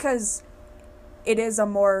 Just because it is a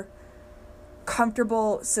more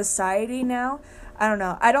comfortable society now. I don't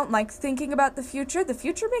know. I don't like thinking about the future. The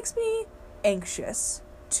future makes me anxious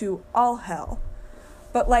to all hell.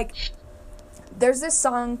 But, there's this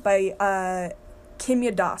song by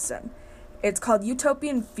Kimya Dawson. It's called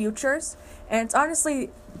Utopian Futures. And it's honestly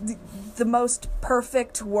the most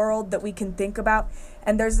perfect world that we can think about.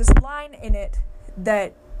 And there's this line in it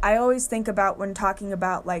that I always think about when talking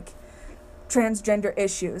about, transgender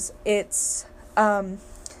issues. It's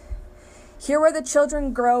here where the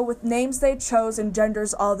children grow with names they chose and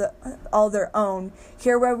genders all their own.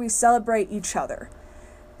 Here where we celebrate each other.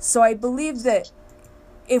 So I believe that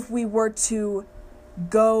if we were to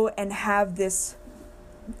go and have this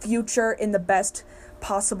future in the best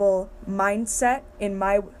possible mindset, in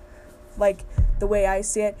my, like, the way I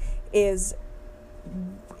see it, is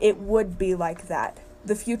it would be like that.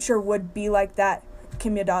 The future would be like that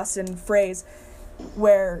Kimya Dawson phrase,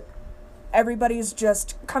 where everybody's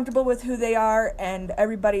just comfortable with who they are and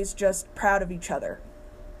everybody's just proud of each other.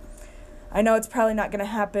 I know it's probably not going to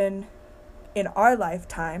happen in our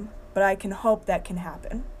lifetime, but I can hope that can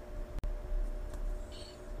happen.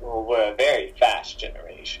 Well, we're a very fast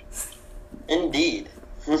generation. Indeed.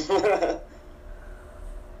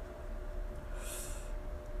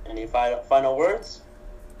 Any final words?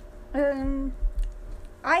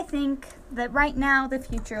 I think that right now the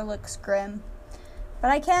future looks grim,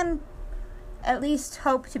 but I can at least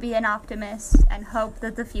hope to be an optimist and hope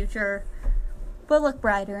that the future will look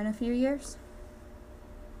brighter in a few years.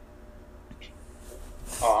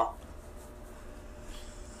 Aw.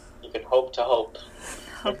 You can hope to hope.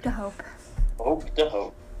 Hope to hope. Hope to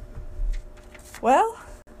hope. Well,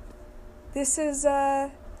 this has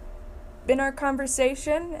been our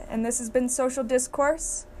conversation, and this has been Social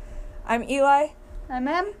Discourse. I'm Eli. I'm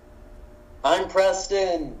Em. I'm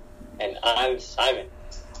Preston. And I'm Simon.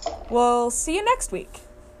 We'll see you next week.